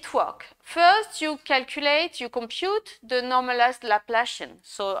does it work? First, you compute the normalized Laplacian.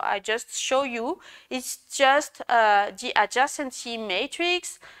 So I just show you, it's just the adjacency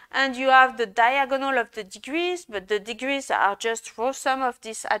matrix, and you have the diagonal of the degrees, but the degrees are just raw sum of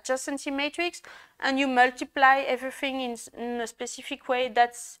this adjacency matrix, and you multiply everything in a specific way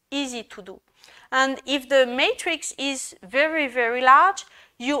that's easy to do. And if the matrix is very, very large,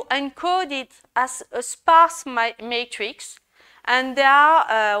 you encode it as a sparse matrix, and there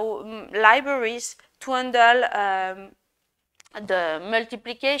are libraries to handle the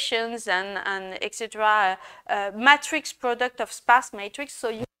multiplications and etc. Matrix product of sparse matrix. So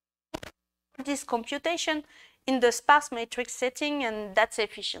you do this computation in the sparse matrix setting, and that's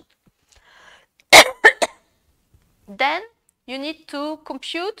efficient. Then you need to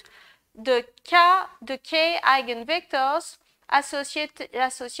compute the k eigenvectors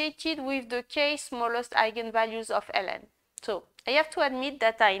associated with the k smallest eigenvalues of Ln. So I have to admit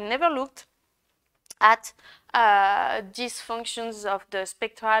that I never looked at these functions of the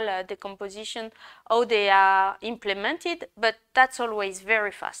spectral decomposition, how they are implemented, but that's always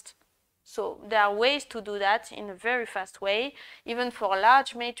very fast. So there are ways to do that in a very fast way. Even for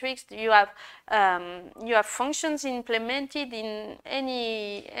large matrix, you have functions implemented in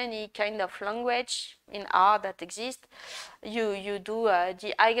any kind of language in R that exists. You do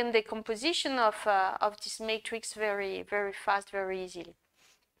the eigen decomposition of this matrix very fast, very easily.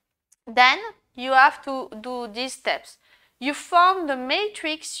 Then you have to do these steps. You form the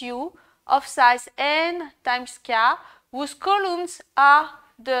matrix U of size n times k, whose columns are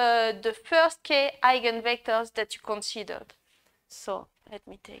the first k eigenvectors that you considered. So let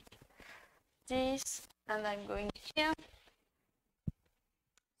me take this, and I'm going here.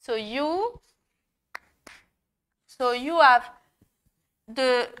 So you have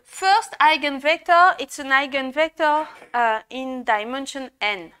the first eigenvector. It's an eigenvector in dimension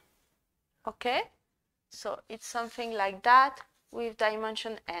n. Okay, so it's something like that with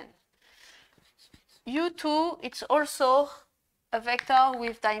dimension n. U2, it's also a vector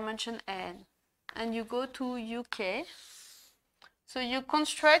with dimension n, and you go to UK. So you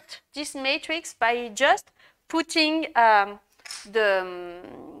construct this matrix by just putting the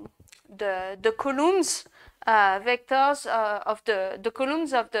columns vectors of the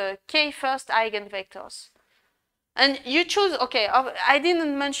columns of the k first eigenvectors. And you choose, okay, I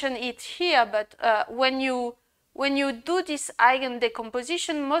didn't mention it here, but when you do this eigen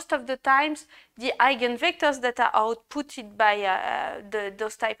decomposition, most of the times the eigenvectors that are outputted by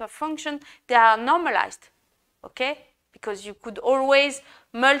those type of functions, they are normalized, okay? Because you could always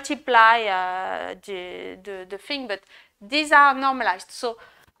multiply the thing, but these are normalized. So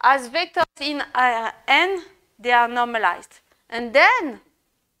as vectors in n, they are normalized. And then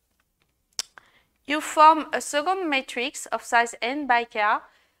you form a second matrix of size n by k,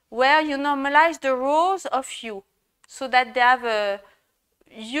 where you normalize the rows of U, so that they have a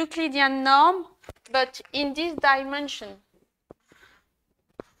Euclidean norm, but in this dimension.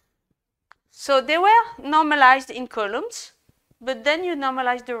 So they were normalized in columns, but then you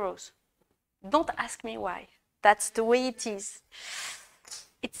normalize the rows. Don't ask me why. That's the way it is.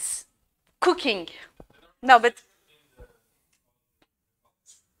 It's cooking. No, but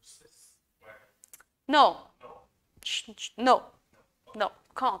no,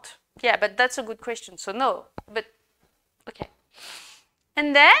 can't. Yeah, but that's a good question. So no, but okay.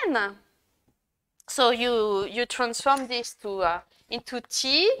 And then, so you transform this to into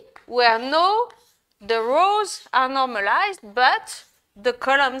T, where the rows are normalized, but the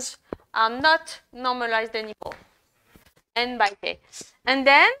columns are not normalized anymore. N by k. And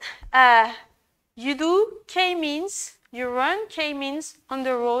then you do k-means, you run k-means on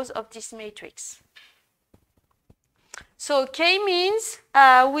the rows of this matrix. So k-means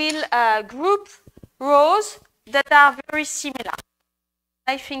will group rows that are very similar.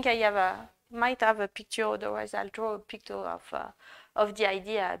 I think I might have a picture, otherwise I'll draw a picture of the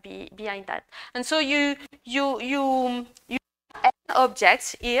idea behind that. And so you have n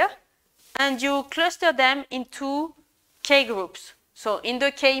objects here, and you cluster them into k groups. So in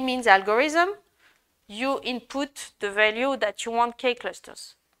the k-means algorithm, you input the value that you want k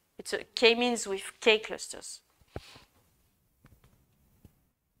clusters. It's a k-means with k clusters.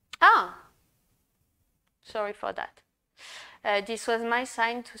 Sorry for that. This was my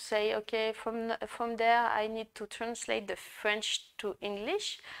sign to say, okay, from there I need to translate the French to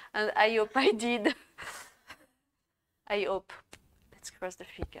English, and I hope I did. I hope. Let's cross the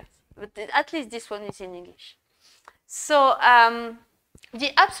fingers. But at least this one is in English. So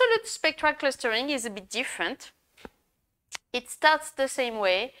the absolute spectral clustering is a bit different. It starts the same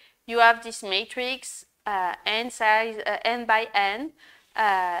way. You have this matrix n size n by n,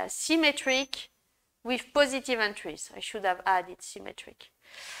 symmetric with positive entries. I should have added symmetric.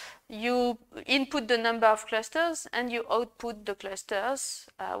 You input the number of clusters and you output the clusters,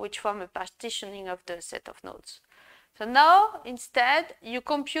 which form a partitioning of the set of nodes. So now, instead, you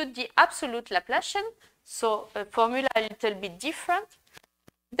compute the absolute Laplacian, so a formula a little bit different.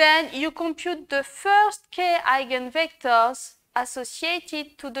 Then you compute the first k eigenvectors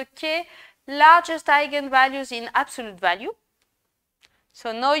associated to the k largest eigenvalues in absolute value.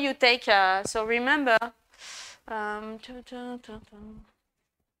 So now you take, so remember,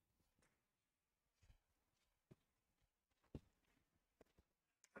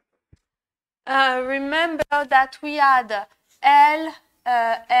 remember that we had L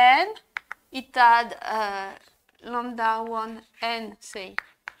n, it had lambda 1 n, say,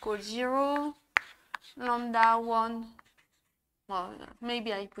 equals 0, lambda 1, well,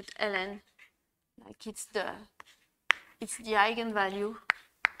 maybe I put ln, like it's the eigenvalue,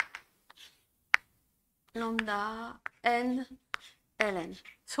 lambda n ln.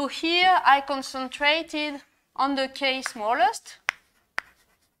 So here I concentrated on the k smallest.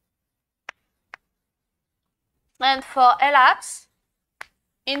 And for LAPS,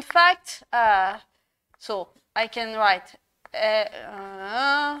 in fact, so I can write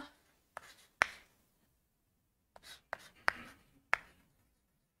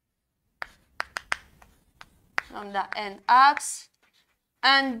lambda n apps,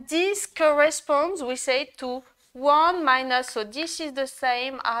 and this corresponds, we say, to 1 minus, so this is the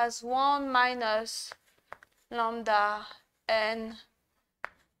same as 1 minus lambda n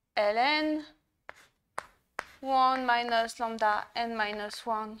ln, 1 minus lambda n minus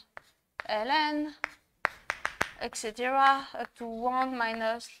 1 ln, etc., up to 1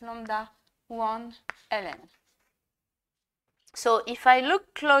 minus lambda 1 ln. So if I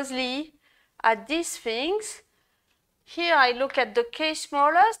look closely at these things, here I look at the k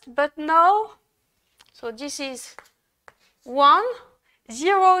smallest, but now, so this is 1,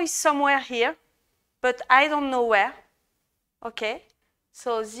 0 is somewhere here, but I don't know where, okay?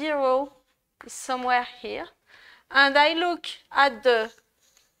 So 0 is somewhere here. And I look at the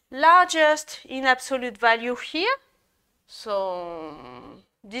largest in absolute value here. So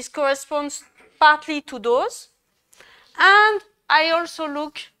this corresponds partly to those. And I also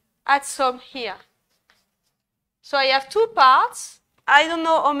look at some here. So I have two parts. I don't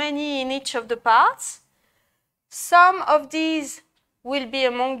know how many in each of the parts. Some of these will be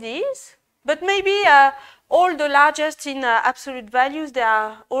among these, but maybe all the largest in absolute values, they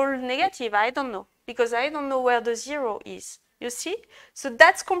are all negative. I don't know, because I don't know where the 0 is. You see? So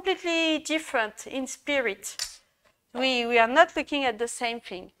that's completely different in spirit. We are not looking at the same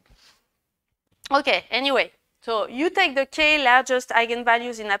thing. Okay, anyway, so you take the k largest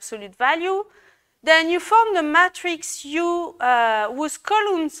eigenvalues in absolute value, then you form the matrix U whose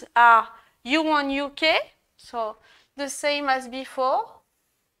columns are U1, UK, so the same as before,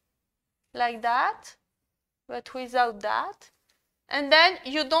 like that, but without that. And then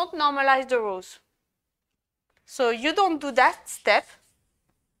you don't normalize the rows. So you don't do that step.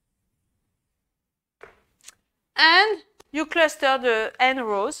 And you cluster the n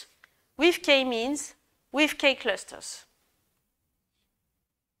rows with k-means, with k clusters.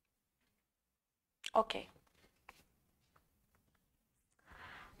 Okay.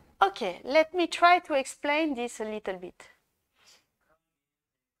 Okay, let me try to explain this a little bit.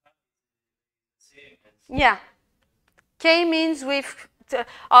 Yeah. K-means with,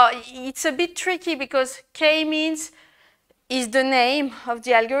 it's a bit tricky because k-means is the name of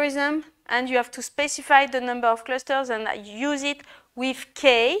the algorithm, and you have to specify the number of clusters and use it with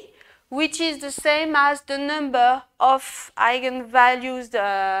k, which is the same as the number of eigenvalues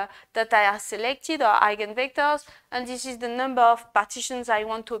that I have selected, or eigenvectors, and this is the number of partitions I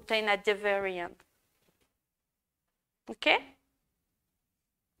want to obtain at the very end. Okay?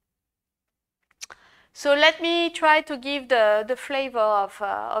 So let me try to give the flavor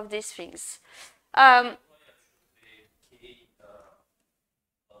of these things.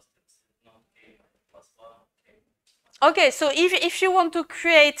 Okay, so if you want to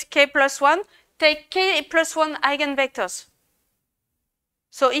create k plus 1, take k plus 1 eigenvectors.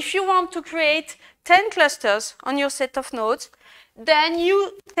 So if you want to create 10 clusters on your set of nodes, then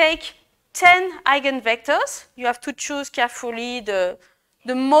you take 10 eigenvectors. You have to choose carefully the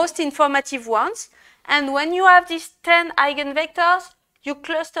most informative ones. And when you have these 10 eigenvectors, you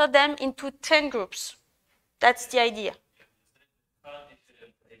cluster them into 10 groups. That's the idea.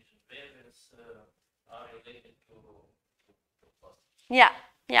 Yeah,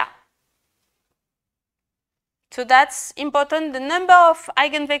 yeah. So that's important. The number of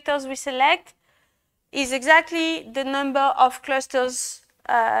eigenvectors we select is exactly the number of clusters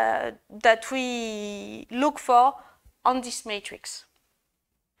that we look for on this matrix.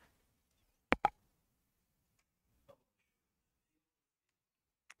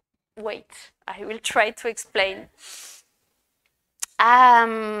 Wait, I will try to explain.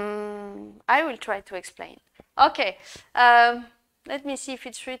 I will try to explain. Okay. Let me see if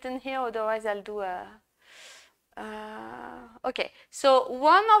it's written here, otherwise I'll do a... okay, so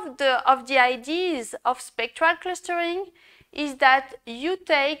one of the ideas of spectral clustering is that you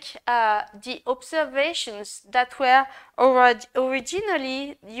take the observations that were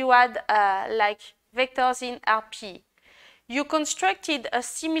originally, you had like vectors in RP. You constructed a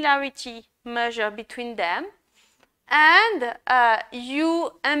similarity measure between them, and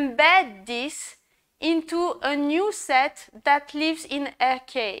you embed this into a new set that lives in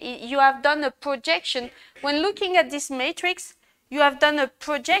RK. You have done a projection. When looking at this matrix, you have done a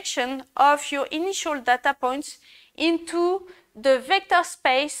projection of your initial data points into the vector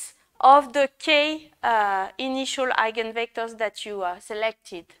space of the k initial eigenvectors that you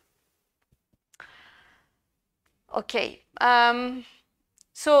selected. Okay.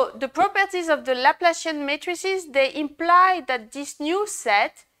 So the properties of the Laplacian matrices, they imply that this new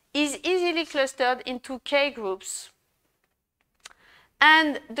set is easily clustered into k groups.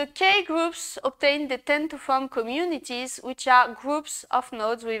 And the k groups obtained, they tend to form communities, which are groups of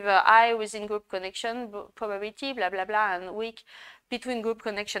nodes with high within group connection probability, blah, blah, blah, and weak between group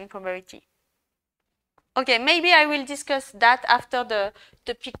connection probability. Okay, maybe I will discuss that after the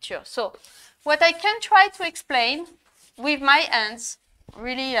picture. So what I can try to explain with my hands,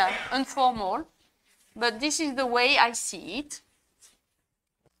 really informal, but this is the way I see it.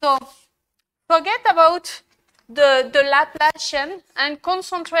 So forget about the Laplacian and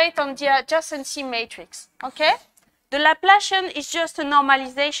concentrate on the adjacency matrix, okay? The Laplacian is just a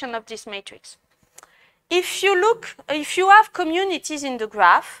normalization of this matrix. If you have communities in the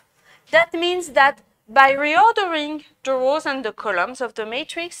graph, that means that by reordering the rows and the columns of the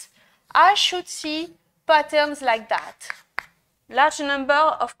matrix, I should see patterns like that. Large number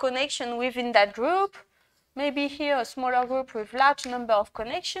of connections within that group, maybe here a smaller group with large number of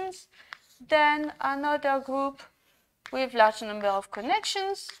connections, then another group with large number of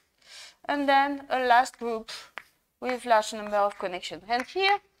connections, and then a last group with large number of connections. And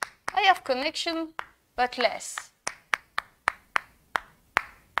here I have connection, but less.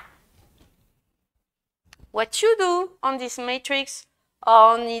 What you do on this matrix,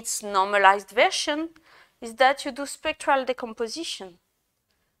 on its normalized version, is that you do spectral decomposition.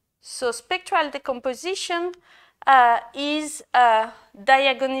 So spectral decomposition is a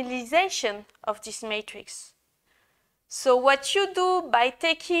diagonalization of this matrix. So what you do by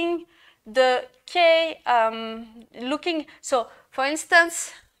taking the k, so for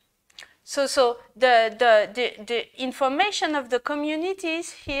instance, the information of the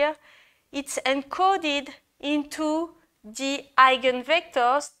communities here, it's encoded into the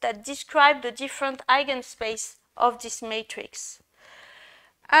eigenvectors that describe the different eigenspace of this matrix.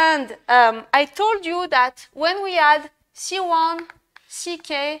 And I told you that when we had C1,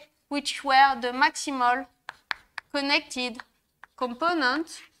 Ck, which were the maximal connected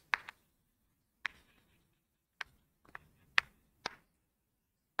components,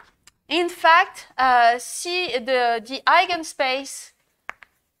 in fact, the eigenspace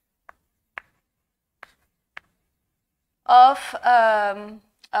of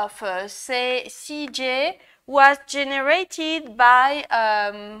say Cj was generated by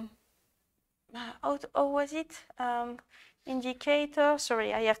how was it? Indicator.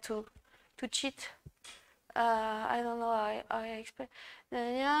 Sorry, I have to cheat. I don't know how I explain.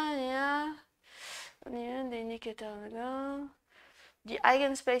 The indicator. The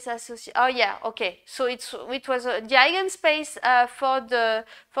eigenspace associated. Oh yeah, okay. So it was the eigenspace for the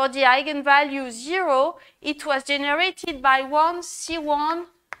eigenvalue 0. It was generated by 1 C1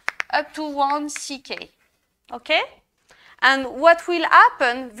 up to 1 Ck. Okay. And what will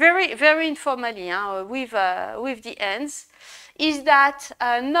happen, very very informally, with the ends, is that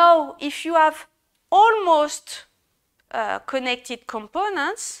now if you have almost connected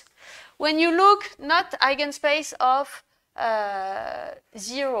components, when you look not eigenspace of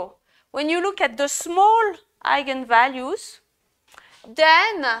 0. When you look at the small eigenvalues,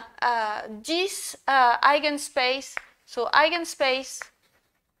 then this eigenspace, so eigenspace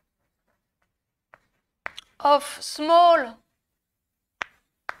of small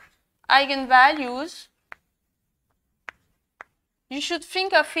eigenvalues, you should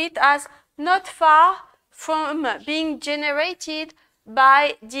think of it as not far from being generated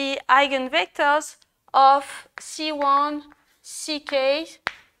by the eigenvectors of C1, Ck,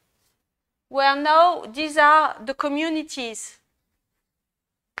 where now these are the communities.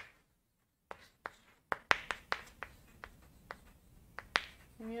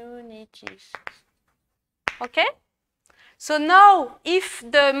 Okay? So now, if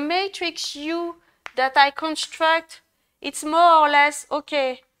the matrix U that I construct, it's more or less,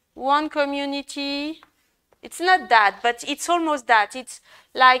 okay, one community, it's not that, but it's almost that. It's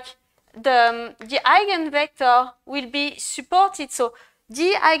like the eigenvector will be supported. So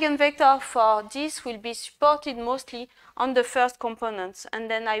the eigenvector for this will be supported mostly on the first components, and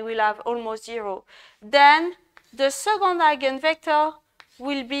then I will have almost 0. Then the second eigenvector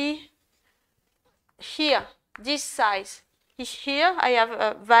will be here, this size. here I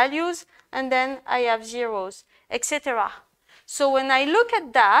have values, and then I have zeros, etc. So when I look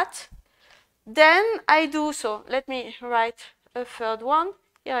at that, then I do so. Let me write a third one.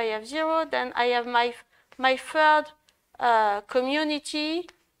 Here I have 0. Then I have my third community,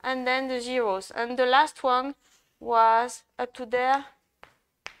 and then the zeros. And the last one was up to there.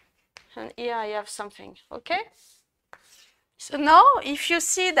 And here I have something. Okay? So now, if you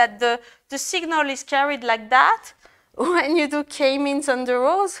see that the signal is carried like that, when you do k-means on the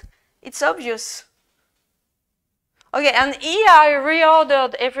rows, it's obvious. Okay, and here I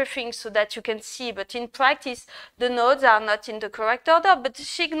reordered everything so that you can see, but in practice, the nodes are not in the correct order, but the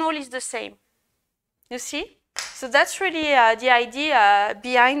signal is the same. You see? So that's really the idea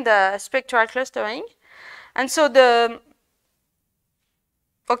behind the spectral clustering. And so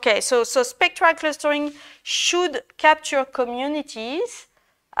so spectral clustering should capture communities.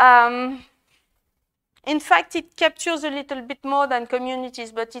 In fact, it captures a little bit more than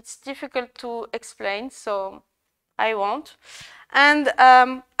communities, but it's difficult to explain, so I won't. And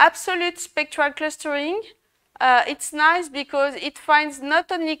absolute spectral clustering, it's nice because it finds not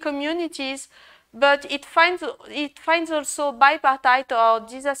only communities, but it finds also bipartite or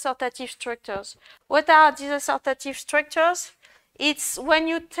disassortative structures. What are disassortative structures? It's when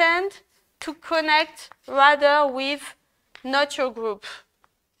you tend to connect rather with not your group.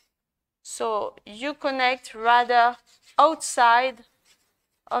 So you connect rather outside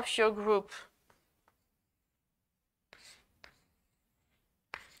of your group.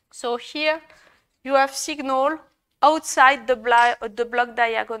 So here you have signal outside the block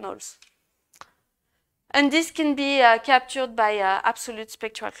diagonals. And this can be captured by absolute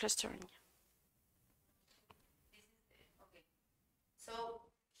spectral clustering. Okay. So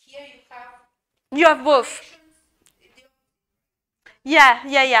here you have both.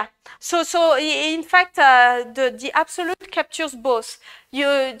 Yeah. So in fact, the absolute captures both.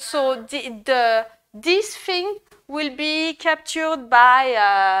 This thing will be captured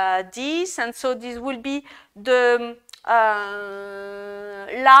by this, and so this will be the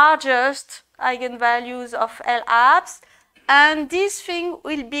largest eigenvalues of L apps, and this thing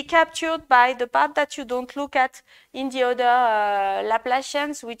will be captured by the part that you don't look at in the other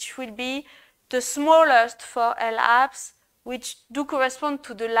Laplacians, which will be the smallest for L apps, which do correspond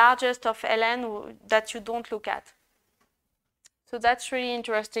to the largest of Ln that you don't look at. So that's really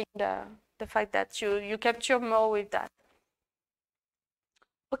interesting, the fact that you capture more with that.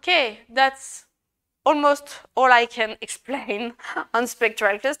 Okay, that's almost all I can explain on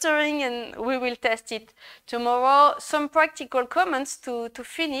spectral clustering, and we will test it tomorrow. Some practical comments to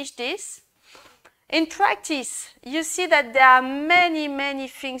finish this. In practice, you see that there are many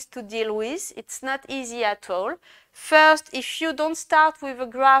things to deal with. It's not easy at all. First, if you don't start with a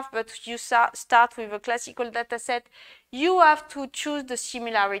graph, but you start with a classical data set, you have to choose the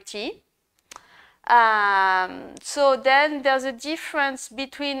similarity. So then there's a difference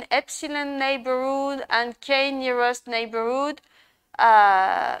between epsilon neighborhood and k nearest neighborhood.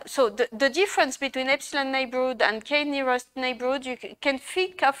 So the difference between epsilon neighborhood and k nearest neighborhood, you can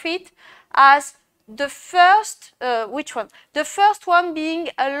think of it as the first, which one? The first one being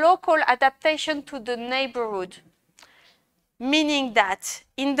a local adaptation to the neighborhood. Meaning that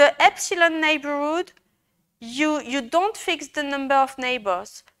in the epsilon neighborhood, you don't fix the number of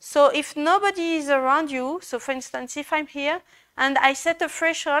neighbors. So if nobody is around you, so for instance, if I'm here and I set a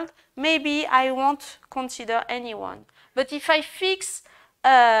threshold, maybe I won't consider anyone. But if I fix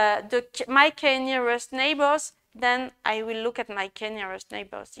my k nearest neighbors, then I will look at my k nearest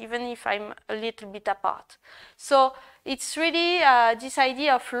neighbors, even if I'm a little bit apart. So it's really this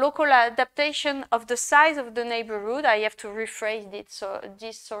idea of local adaptation of the size of the neighborhood. I have to rephrase it, so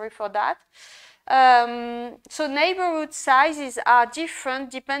sorry for that. So neighborhood sizes are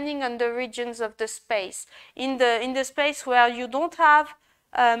different depending on the regions of the space. In the space where you don't have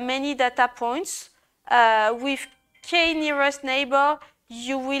many data points, with k nearest neighbor,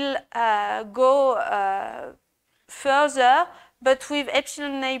 you will go further, but with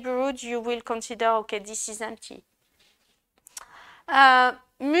epsilon neighborhood, you will consider, okay, this is empty.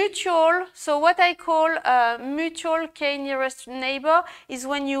 Mutual, so what I call mutual k nearest neighbor is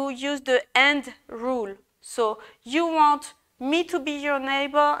when you use the AND rule. So you want me to be your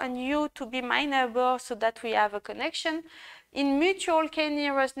neighbor and you to be my neighbor so that we have a connection. In mutual k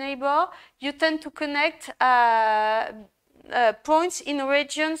nearest neighbor, you tend to connect points in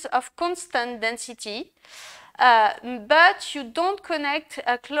regions of constant density. But you don't connect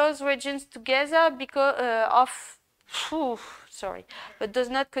close regions together because but does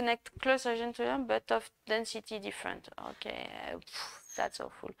not connect close regions to them, but of density different. Okay, that's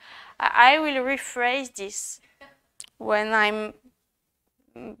awful. I will rephrase this. when I'm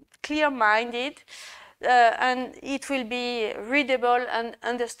clear-minded, and it will be readable and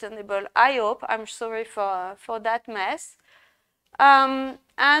understandable. I hope. I'm sorry for that mess. And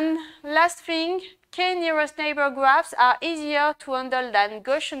last thing, k-nearest neighbor graphs are easier to handle than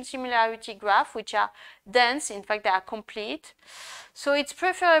Gaussian similarity graphs, which are dense. In fact, they are complete. So it's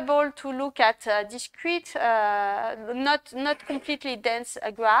preferable to look at discrete, not completely dense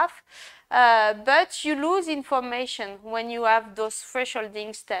graph, but you lose information when you have those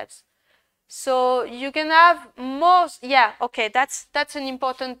thresholding steps. So you can have more. Yeah, okay, that's an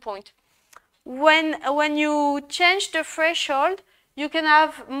important point. When you change the threshold, you can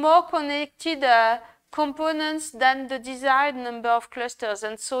have more connected components than the desired number of clusters,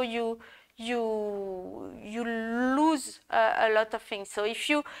 and so you lose a lot of things. So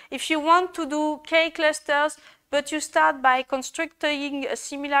if you want to do k clusters, but you start by constructing a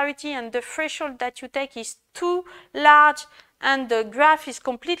similarity and the threshold that you take is too large and the graph is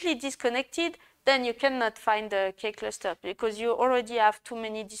completely disconnected, then you cannot find the k cluster because you already have too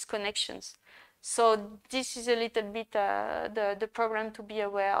many disconnections. So this is a little bit the problem to be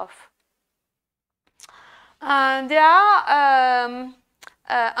aware of. There are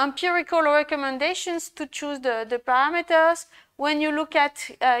empirical recommendations to choose the parameters. When you look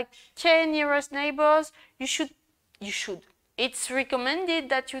at k nearest neighbors, you should. It's recommended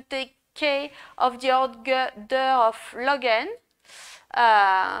that you take k of the order of log n.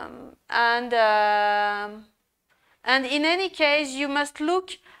 And in any case, you must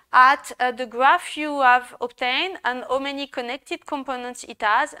look at the graph you have obtained and how many connected components it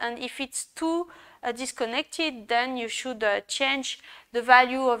has. And if it's too disconnected, then you should change the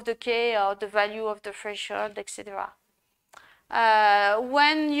value of the k or the value of the threshold, etc.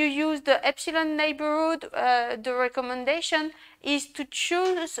 When you use the epsilon neighborhood, the recommendation is to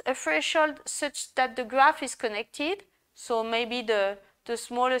choose a threshold such that the graph is connected. So maybe the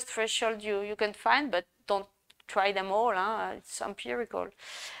smallest threshold you can find, but don't try them all, it's empirical.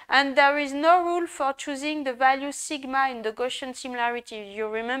 And there is no rule for choosing the value sigma in the Gaussian similarity. You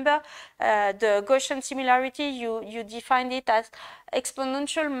remember the Gaussian similarity, you defined it as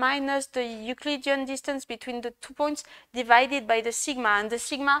exponential minus the Euclidean distance between the 2 points divided by the sigma. And the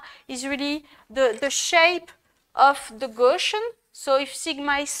sigma is really the shape of the Gaussian. So if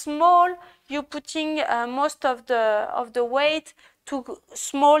sigma is small, you're putting most of the weight to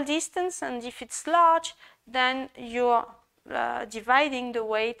small distance, and if it's large, then you're dividing the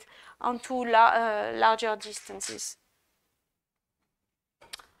weight onto larger distances.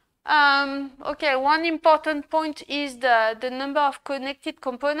 Okay, one important point is the number of connected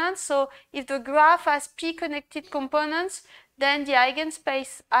components. So if the graph has p connected components, then the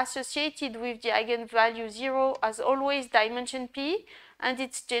eigenspace associated with the eigenvalue 0 has always dimension p, and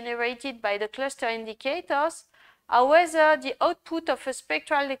it's generated by the cluster indicators. However, the output of a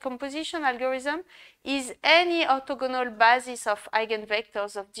spectral decomposition algorithm is any orthogonal basis of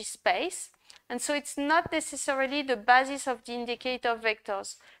eigenvectors of this space. And so it's not necessarily the basis of the indicator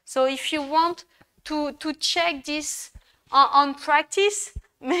vectors. So if you want to check this on practice,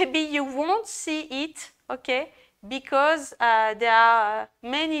 maybe you won't see it, okay? Because there are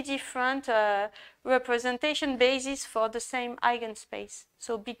many different representation bases for the same eigenspace.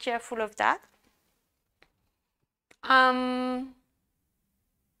 So be careful of that.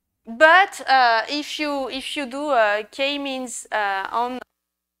 But if you do k-means on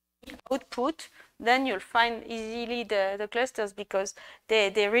output, then you'll find easily the clusters because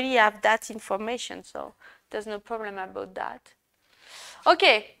they really have that information. So there's no problem about that.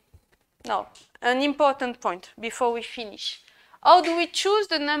 Okay, now an important point before we finish. How do we choose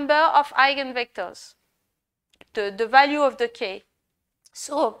the number of eigenvectors? The value of the k.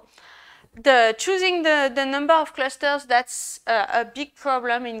 So choosing the number of clusters, that's a big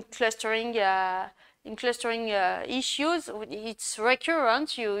problem in clustering issues. It's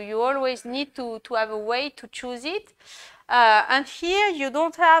recurrent. You always need to have a way to choose it. And here you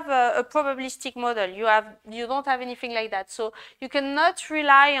don't have a probabilistic model. You don't have anything like that. So you cannot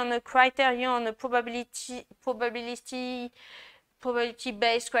rely on a criterion, on a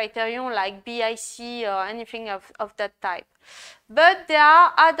probability-based criterion like BIC or anything of that type. But there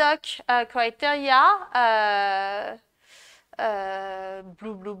are ad hoc criteria,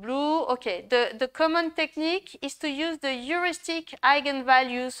 blue. Okay, the common technique is to use the heuristic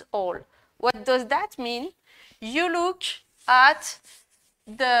eigenvalues all. What does that mean? You look at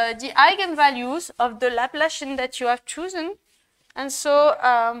the eigenvalues of the Laplacian that you have chosen. And so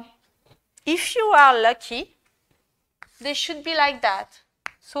if you are lucky, they should be like that.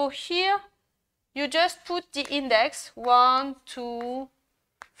 So here, you just put the index 1, 2,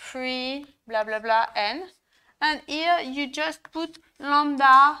 3, blah, blah, blah, n. And here you just put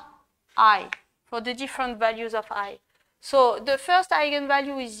lambda I for the different values of I. So the first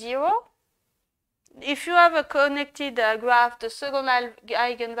eigenvalue is 0. If you have a connected graph, the second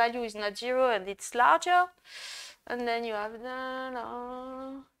eigenvalue is not 0 and it's larger. And then you have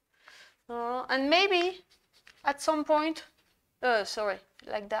and maybe at some point, sorry,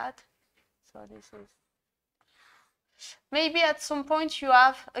 like that. So this is, maybe at some point you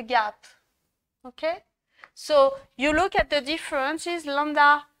have a gap, okay? So you look at the differences,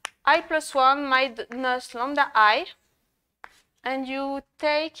 lambda I plus 1 minus lambda I, and you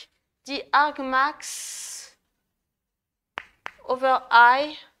take the argmax over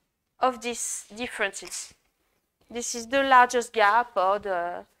I of these differences. This is the largest gap, or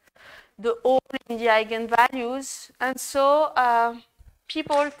the hole in the eigenvalues. And so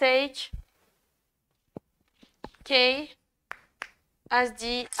people take K as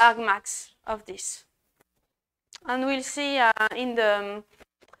the argmax of this. And we'll see in the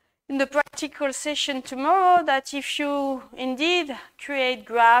practical session tomorrow that if you indeed create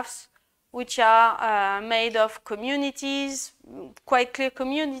graphs which are made of communities, quite clear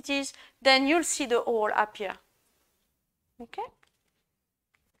communities, then you'll see the whole appear. Okay?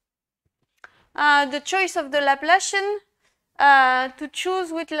 The choice of the Laplacian, to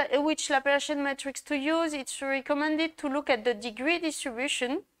choose which Laplacian matrix to use, it's recommended to look at the degree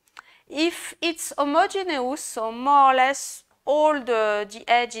distribution. If it's homogeneous, so more or less all the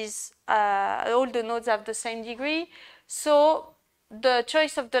edges, all the nodes have the same degree, so the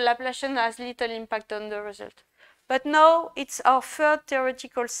choice of the Laplacian has little impact on the result. But now it's our third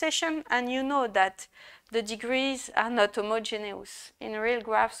theoretical session, and you know that the degrees are not homogeneous. In real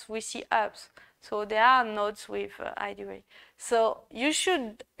graphs, we see hubs. So there are nodes with high degree. So you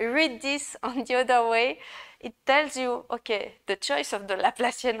should read this on the other way. It tells you, okay, the choice of the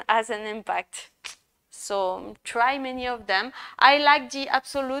Laplacian has an impact. So try many of them. I like the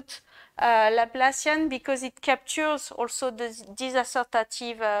absolute Laplacian because it captures also the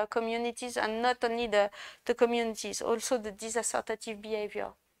disassortative communities, and not only the communities, also the disassortative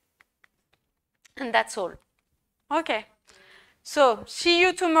behavior. And that's all. Okay. So see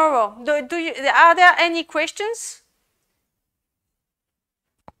you tomorrow. Are there any questions?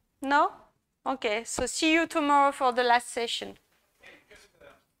 No? Okay. So see you tomorrow for the last session.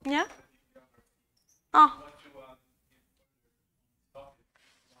 Yeah? Oh.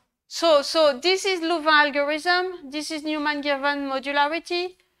 So this is Louvain algorithm. This is Newman-Girvan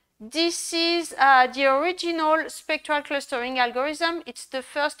modularity. This is the original spectral clustering algorithm. It's the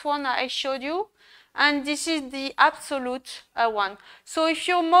first one I showed you. And this is the absolute one. So if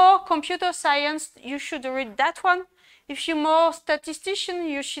you're more computer science, you should read that one. If you're more statistician,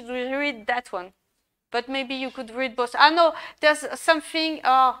 you should read that one. But maybe you could read both. No, there's something.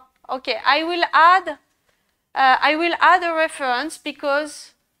 Okay, I will add a reference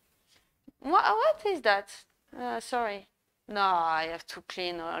because what is that? Sorry. No, I have to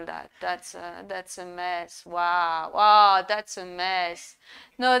clean all that. That's a mess. Wow, that's a mess.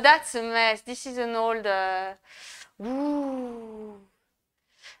 No, that's a mess. This is an old.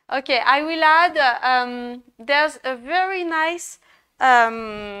 Okay, I will add. There's a very nice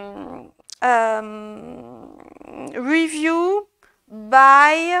review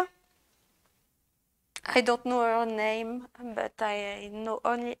by. I don't know her name, but I know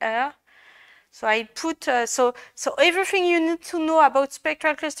only her. So I put, so everything you need to know about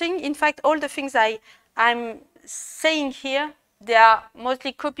spectral clustering, in fact, all the things I'm saying here, they are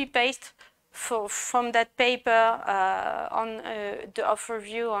mostly copy-paste from that paper on the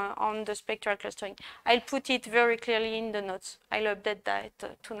overview on the spectral clustering. I'll put it very clearly in the notes. I'll update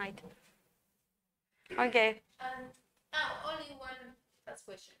that tonight. Okay. Only one last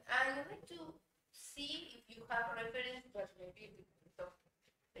question. I would like to see if you have reference, but maybe we can talk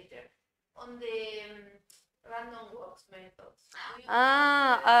later, on the random walks methods.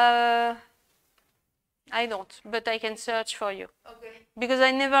 I don't, but I can search for you. Okay. Because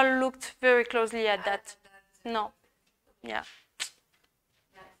I never looked very closely at that. No. Yeah.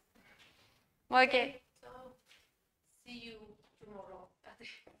 Nice. Okay. So, see you tomorrow.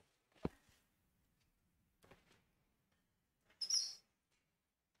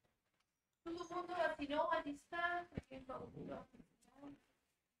 Todo mundo atinó a listar.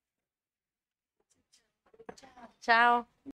 Ciao.